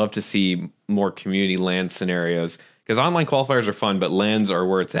 I'd love to see more community LAN scenarios, because online qualifiers are fun, but LANs are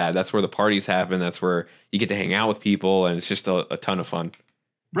where it's at. That's where the parties happen. That's where you get to hang out with people, and it's just a ton of fun.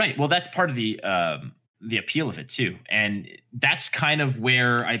 Right. Well, that's part of the appeal of it too, and that's kind of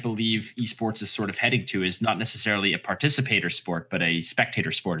where I believe esports is sort of heading to, is not necessarily a participator sport, but a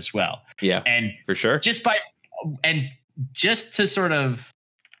spectator sport as well. Yeah, and for sure. Just to sort of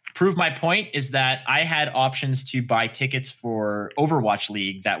prove my point is that I had options to buy tickets for Overwatch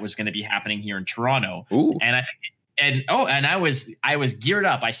League that was going to be happening here in Toronto. Ooh. And I was geared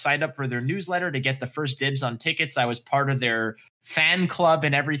up. I signed up for their newsletter to get the first dibs on tickets. I was part of their fan club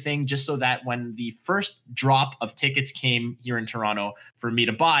and everything, just so that when the first drop of tickets came here in Toronto for me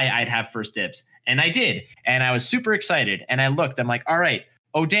to buy, I'd have first dibs. And I did. And I was super excited. And I looked, I'm like, all right,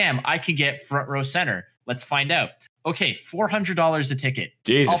 oh damn, I could get front row center. Let's find out. Okay, $400 a ticket.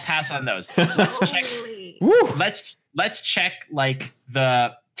 Jesus. I'll pass on those. Let's check. Let's check like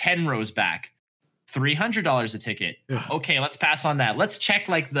the 10 rows back. $300 a ticket. Okay, let's pass on that. Let's check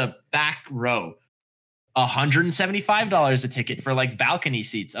like the back row. $175 a ticket for like balcony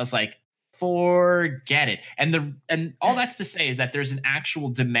seats. I was like, forget it. And all that's to say is that there's an actual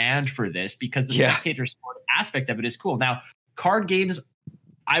demand for this, because the spectator sport aspect of it is cool. Now, card games,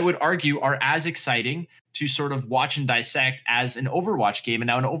 I would argue, are as exciting to sort of watch and dissect as an Overwatch game. And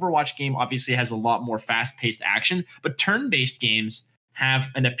now an Overwatch game obviously has a lot more fast-paced action, but turn-based games have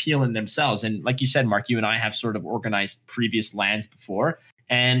an appeal in themselves. And like you said, Mark, you and I have sort of organized previous LANs before,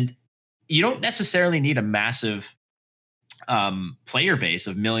 and you don't necessarily need a massive player base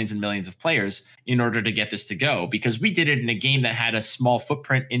of millions and millions of players in order to get this to go, because we did it in a game that had a small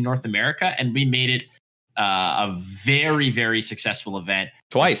footprint in North America, and we made it a very, very successful event.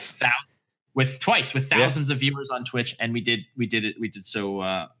 With thousands of viewers on Twitch, and we did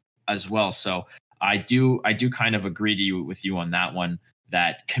so as well. So I do kind of agree with you on that one,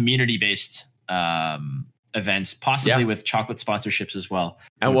 that community-based events, possibly with chocolate sponsorships as well.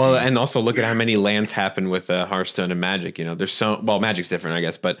 And also look at how many LANs happen with Hearthstone and Magic. You know, there's Magic's different, I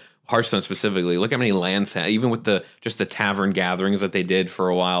guess, but Hearthstone specifically, look how many LANs, even with the tavern gatherings that they did for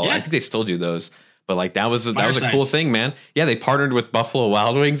a while. I think they still do those. But like that was a cool thing, man. Yeah, they partnered with Buffalo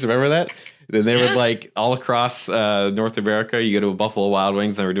Wild Wings. Remember that? They were like all across North America. You go to a Buffalo Wild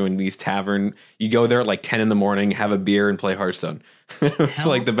Wings, and they were doing these tavern. You go there at like 10 in the morning, have a beer, and play Hearthstone. It's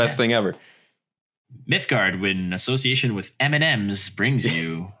like the best thing ever. Mythgard, in association with M&M's, brings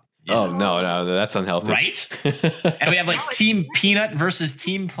you. No, that's unhealthy, right? And we have like Team Peanut versus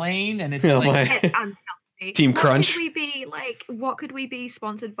Team Plain, and it's unhealthy. Team Crunch. What could we be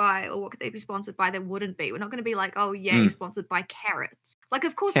sponsored by, or what could they be sponsored by that wouldn't be? We're not going to be like, oh yeah, sponsored by carrots. Like,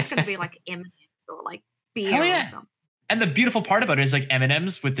 of course it's going to be like M&M's or like beer or something. And the beautiful part about it is like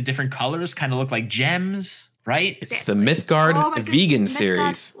M&M's with the different colors kind of look like gems, right? It's the Mythgard vegan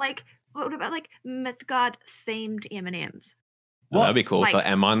series. Like, what about like Mythgard themed M&M's? Well, that'd be cool. Like, the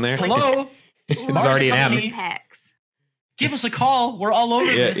M on there. Hello. There's already an M. Packs. Give us a call. We're all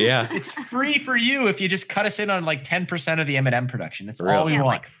over this. Yeah. It's free for you if you just cut us in on like 10% of the M&M production. That's all we want.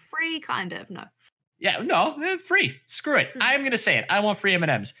 Like free, kind of. No. Yeah, no, free. Screw it. I'm going to say it. I want free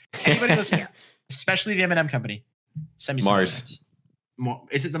M&Ms. Anybody listening, especially the M&M company, send me some Mars. M&Ms.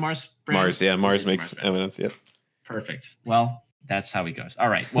 Is it the Mars brand? Mars, yeah. Mars makes M&Ms, yep. Perfect. Well, that's how it goes. All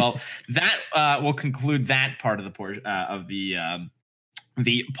right. Well, that will conclude that part of the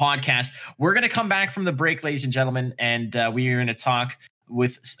podcast. We're going to come back from the break, ladies and gentlemen, and we are going to talk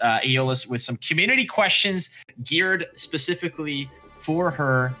with Eolis with some community questions geared specifically for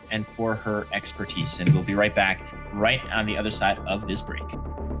her and for her expertise. And we'll be right back right on the other side of this break.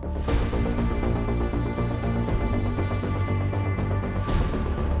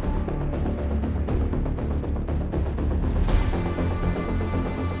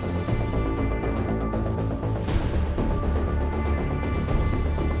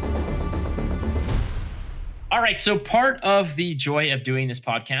 All right, so part of the joy of doing this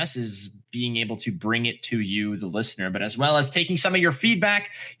podcast is being able to bring it to you, the listener, but as well as taking some of your feedback,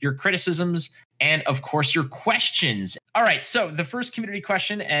 your criticisms, and of course, your questions. All right, so the first community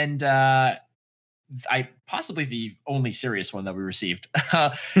question, and possibly the only serious one that we received,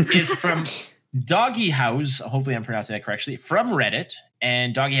 is from Doggy House. Hopefully I'm pronouncing that correctly, from Reddit.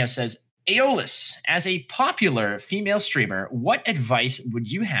 And Doggy House says, Eolis, as a popular female streamer, what advice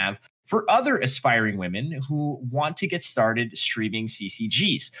would you have for other aspiring women who want to get started streaming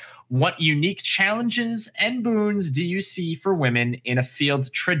CCGs? What unique challenges and boons do you see for women in a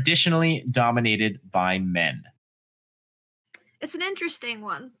field traditionally dominated by men? It's an interesting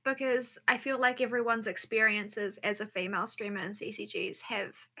one, because I feel like everyone's experiences as a female streamer in CCGs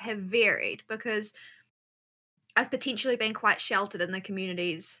have varied, because I've potentially been quite sheltered in the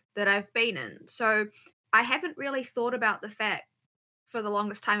communities that I've been in. So I haven't really thought about the fact for the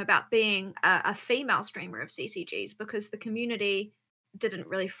longest time about being a female streamer of CCGs because the community didn't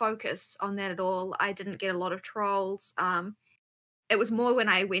really focus on that at all. I didn't get a lot of trolls. It was more when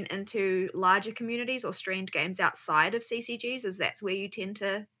I went into larger communities or streamed games outside of CCGs, as that's where you tend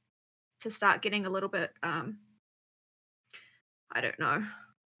to start getting a little bit I don't know,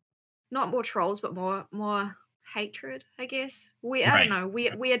 not more trolls, but more hatred, I guess. I don't Right. know,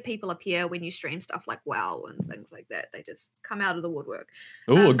 weird people appear when you stream stuff like WoW and things like that. They just come out of the woodwork.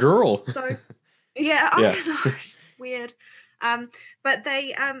 Oh, a Um, girl. so yeah, I Yeah. don't know, it's weird. But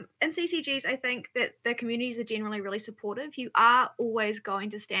they in CCGs, I think that the communities are generally really supportive. You are always going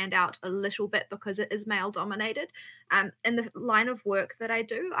to stand out a little bit because it is male dominated. In the line of work that I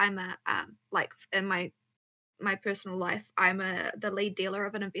do, I'm a like in my personal life, I'm the lead dealer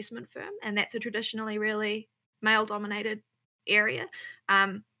of an investment firm, and that's a traditionally really male dominated area.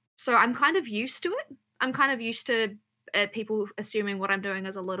 So I'm kind of used to it. I'm kind of used to people assuming what I'm doing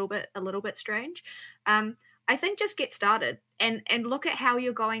is a little bit strange. I think just get started and look at how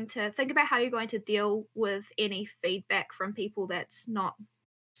you're going to think about how you're going to deal with any feedback from people that's not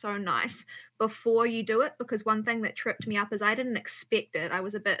so nice before you do it, because one thing that tripped me up is I didn't expect it. I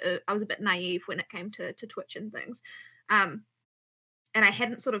was a bit naive when it came to Twitch and things. Um and I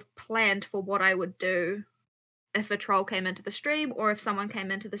hadn't sort of planned for what I would do if a troll came into the stream or if someone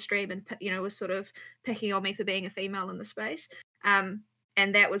came into the stream and was sort of picking on me for being a female in the space. And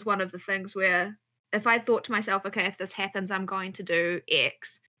that was one of the things where if I thought to myself, okay, if this happens, I'm going to do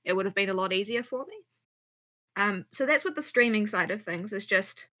X, it would have been a lot easier for me. So that's what the streaming side of things is,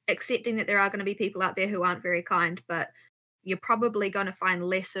 just accepting that there are going to be people out there who aren't very kind, but you're probably going to find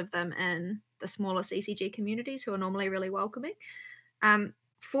less of them in the smaller CCG communities who are normally really welcoming.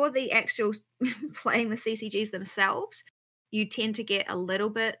 For the actual playing the CCGs themselves, you tend to get a little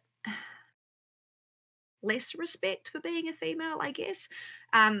bit less respect for being a female, I guess.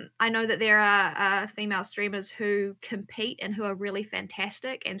 I know that there are female streamers who compete and who are really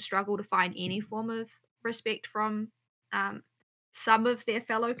fantastic and struggle to find any form of respect from um, some of their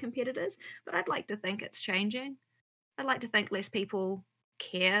fellow competitors, but I'd like to think it's changing. I'd like to think less people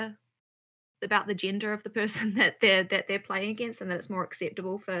care about the gender of the person that they're playing against, and that it's more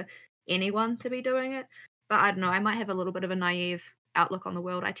acceptable for anyone to be doing it. But I don't know, I might have a little bit of a naive outlook on the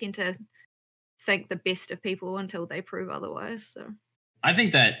world. I tend to think the best of people until they prove otherwise. So I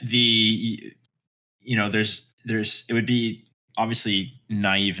think that there's it would be obviously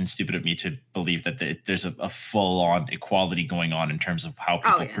naive and stupid of me to believe that there's a full on equality going on in terms of how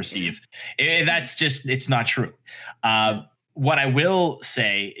people yeah. perceive. That's just, it's not true. Mm. What I will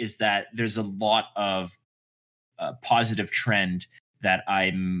say is that there's a lot of positive trend that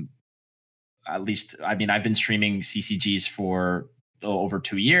I'm, at least, I mean, I've been streaming CCGs for over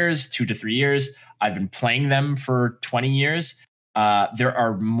 2 years, 2 to 3 years. I've been playing them for 20 years. There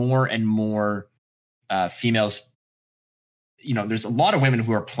are more and more females. There's a lot of women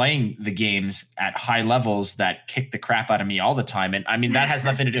who are playing the games at high levels that kick the crap out of me all the time. And I mean, that has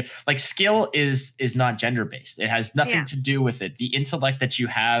nothing to do, like, skill is not gender based. It has nothing Yeah. to do with it. The intellect that you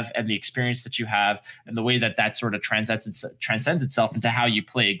have and the experience that you have and the way that sort of transcends itself into how you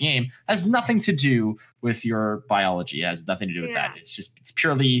play a game has nothing to do with your biology. It has nothing to do with that. Yeah. It's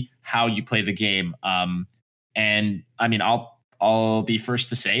purely how you play the game. And I mean, I'll be first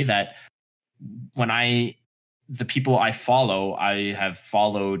to say that the people I follow, I have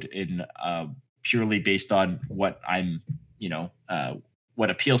followed in purely based on what I'm, what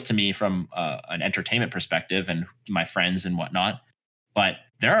appeals to me from an entertainment perspective and my friends and whatnot. But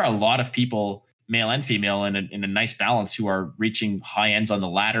there are a lot of people, male and female, in a nice balance, who are reaching high ends on the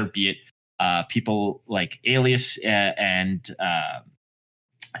ladder. Be it people like Eolis and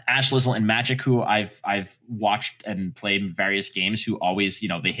Ash Lizzle and Magic, who I've watched and played various games, who always,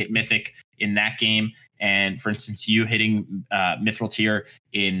 they hit Mythic in that game. And for instance, you hitting Mithril tier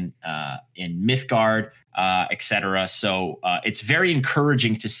in Mythgard, etc. So it's very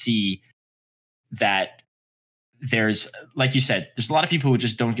encouraging to see that there's, like you said, there's a lot of people who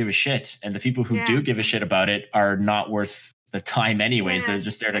just don't give a shit, and the people who do give a shit about it are not worth the time anyways. They're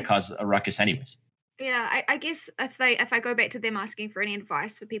just there to cause a ruckus anyways. Yeah, I guess if I go back to them asking for any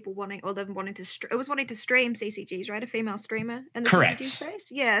advice for people wanting to stream CCGs, right? A female streamer in the Correct. CCG space.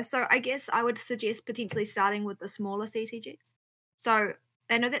 Yeah, so I guess I would suggest potentially starting with the smaller CCGs. So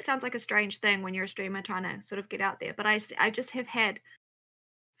I know that sounds like a strange thing when you're a streamer trying to sort of get out there, but I just have had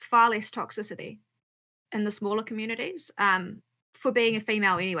far less toxicity in the smaller communities for being a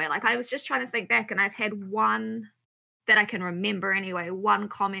female anyway. Like, I was just trying to think back, and I've had one that I can remember anyway, one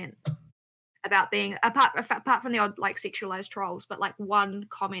comment about being apart from the odd like sexualized trolls, but like one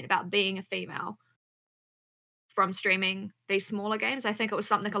comment about being a female from streaming these smaller games. I think it was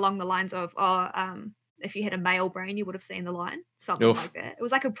something along the lines of, if you had a male brain, you would have seen the line, something like that. It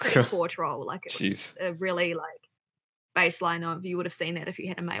was like a pretty poor troll, like it was a really like baseline of you would have seen that if you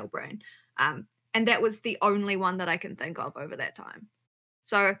had a male brain. And that was the only one that I can think of over that time.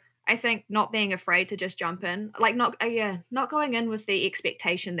 So I think not being afraid to just jump in, like not going in with the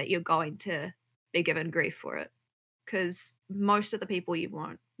expectation that you're going to be given grief for it, because most of the people you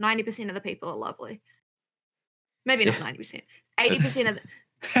won't. 90% of the people are lovely. Maybe not 90%. 80% of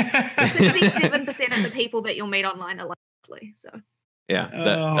 67% of the people that you'll meet online are lovely. So yeah,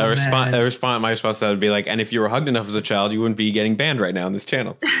 my response to that would be like, and if you were hugged enough as a child, you wouldn't be getting banned right now on this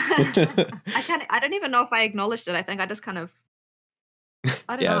channel. I don't even know if I acknowledged it. I think I just kind of.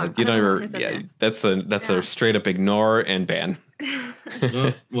 I don't know. That's a straight up ignore and ban.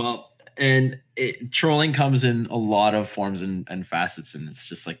 Well, and trolling comes in a lot of forms and facets, and it's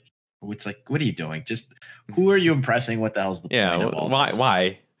just like, what are you doing? Just who are you impressing? What the hell's the point of all this?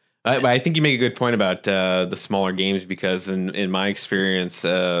 Why? I think you make a good point about the smaller games, because in my experience,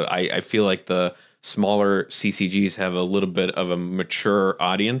 I feel like the smaller CCGs have a little bit of a mature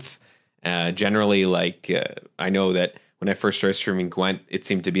audience. Generally, like I know that when I first started streaming Gwent, it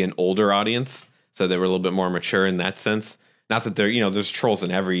seemed to be an older audience, so they were a little bit more mature in that sense. Not that there's trolls in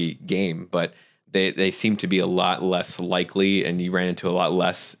every game, but they seem to be a lot less likely, and you ran into a lot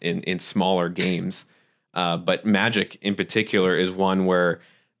less in smaller games. But Magic in particular is one where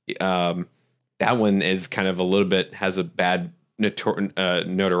that one is kind of a little bit, has a bad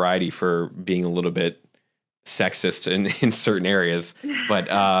notoriety for being a little bit sexist in certain areas. But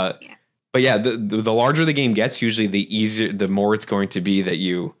But yeah, the larger the game gets, usually the more it's going to be that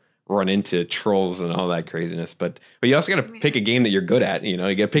you run into trolls and all that craziness. But you also got to pick a game that you're good at. You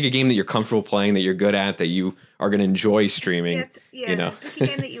got to pick a game that you're comfortable playing, that you're good at, that you are going to enjoy streaming. Pick a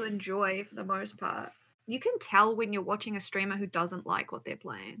game that you enjoy for the most part. You can tell when you're watching a streamer who doesn't like what they're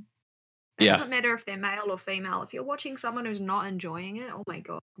playing. It doesn't matter if they're male or female. If you're watching someone who's not enjoying it, oh my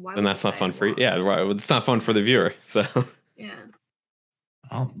god, and that's not fun for you. Yeah, right. It's not fun for the viewer. So yeah.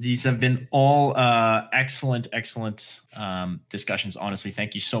 Well, these have been all excellent discussions. Honestly,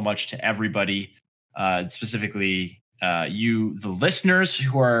 thank you so much to everybody, specifically you, the listeners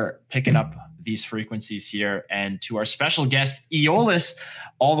who are picking up these frequencies here, and to our special guest, Eolis,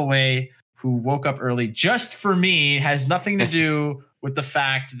 all the way, who woke up early just for me. Has nothing to do with the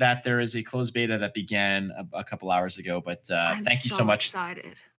fact that there is a closed beta that began a couple hours ago. But thank you so much.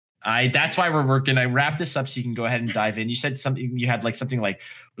 Excited. That's why we're working. I wrapped this up so you can go ahead and dive in. You said something. You had something like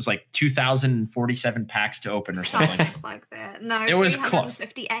 2,047 packs to open or something like that. No, it was close.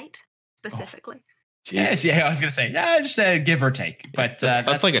 58 specifically. Oh. Yes, yeah. I was gonna say, just give or take. But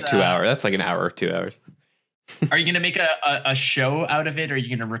that's like a 2 hour. That's like an hour, 2 hours. Are you gonna make a show out of it? Or are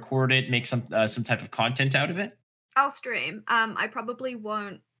you gonna record it, make some type of content out of it? I'll stream. I probably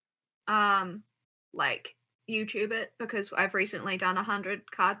won't YouTube it, because I've recently done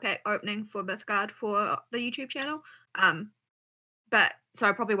 100 card pack opening for Mythgard for the YouTube channel. But so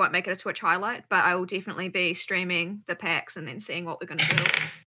I probably won't make it a Twitch highlight, but I will definitely be streaming the packs and then seeing what we're going to do.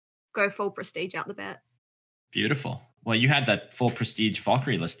 Go full prestige out the bat. Beautiful. Well, you had that full prestige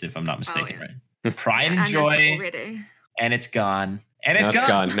Valkyrie list, if I'm not mistaken, right? Pride and Joy, and it's gone. And it's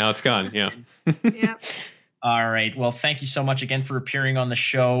gone. Now it's gone. Yeah. Yeah. All right. Well, thank you so much again for appearing on the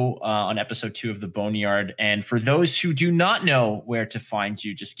show on episode 2 of the Boneyard. And for those who do not know where to find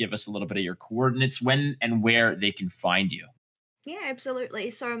you, just give us a little bit of your coordinates, when and where they can find you. Yeah, absolutely.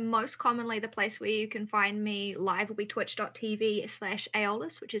 So most commonly, the place where you can find me live will be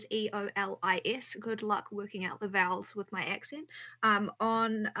twitch.tv/Eolis, which is EOLIS. Good luck working out the vowels with my accent. On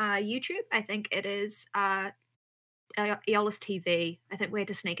YouTube, I think it is Eolis TV. I think we had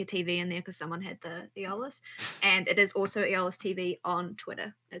to sneak a TV in there because someone had the Eolis. And it is also Eolis TV on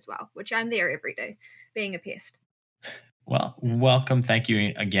Twitter as well, which I'm there every day, being a pest. Well, welcome. Thank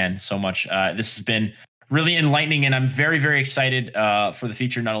you again so much. This has been really enlightening, and I'm very, very excited for the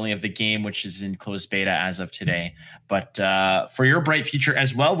future, not only of the game, which is in closed beta as of today, but for your bright future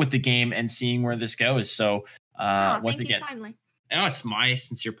as well with the game and seeing where this goes. So once again, kindly. Oh, it's my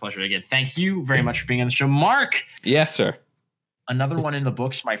sincere pleasure. Again, thank you very much for being on the show. Mark. Yes, sir. Another one in the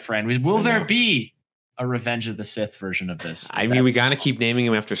books, my friend. Will there be a Revenge of the Sith version of this? We got to keep naming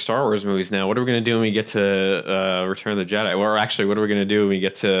them after Star Wars movies now. What are we going to do when we get to Return of the Jedi? Or actually, what are we going to do when we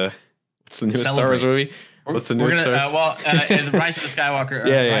get to... What's the newest Star Wars movie? What's the newest Star Wars? The Rise of the Skywalker.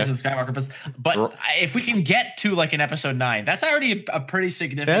 Rise of the Skywalker. But if we can get to an episode 9, that's already a pretty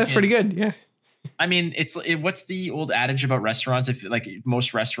significant... Yeah, that's pretty good, yeah. I mean, what's the old adage about restaurants? If like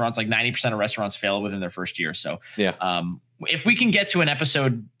most restaurants, like 90% of restaurants fail within their first year. So yeah, if we can get to an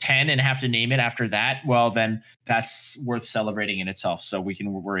episode 10 and have to name it after that, well, then that's worth celebrating in itself. So we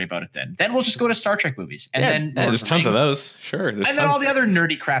can worry about it then. Then we'll just go to Star Trek movies. And then there's tons of those. Sure. And then all the other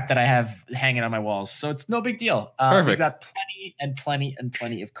nerdy crap that I have hanging on my walls. So it's no big deal. Perfect. We've got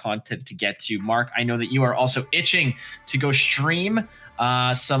plenty of content to get to. Mark, I know that you are also itching to go stream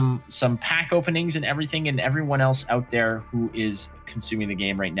some pack openings and everything, and everyone else out there who is consuming the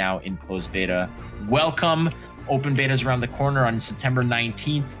game right now in closed beta. Welcome. Open beta is around the corner on September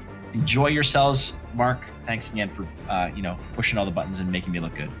 19th. Enjoy yourselves. Mark, thanks again for pushing all the buttons and making me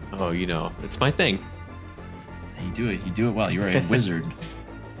look good. Oh, it's my thing. You do it well. You're a wizard.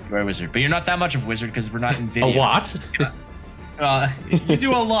 You're a wizard, but you're not that much of a wizard because we're not in video. A what? You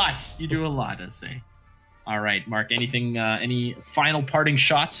do a lot. You do a lot, I say. All right, Mark, any final parting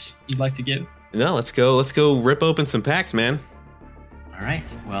shots you'd like to give? No, let's go rip open some packs, man. All right.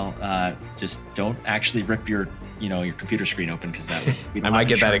 Well, just don't actually rip your computer screen open, because that I might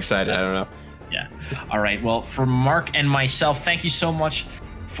get that excited. I don't know. Yeah. All right. Well, for Mark and myself, thank you so much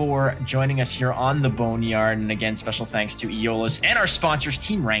for joining us here on the Boneyard. And again, special thanks to Eolis and our sponsors,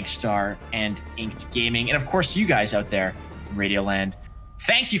 Team Rankstar and Inked Gaming, and of course you guys out there in Radioland.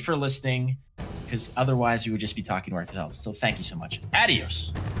 Thank you for listening, because otherwise we would just be talking to ourselves. So thank you so much.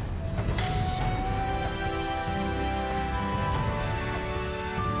 Adios.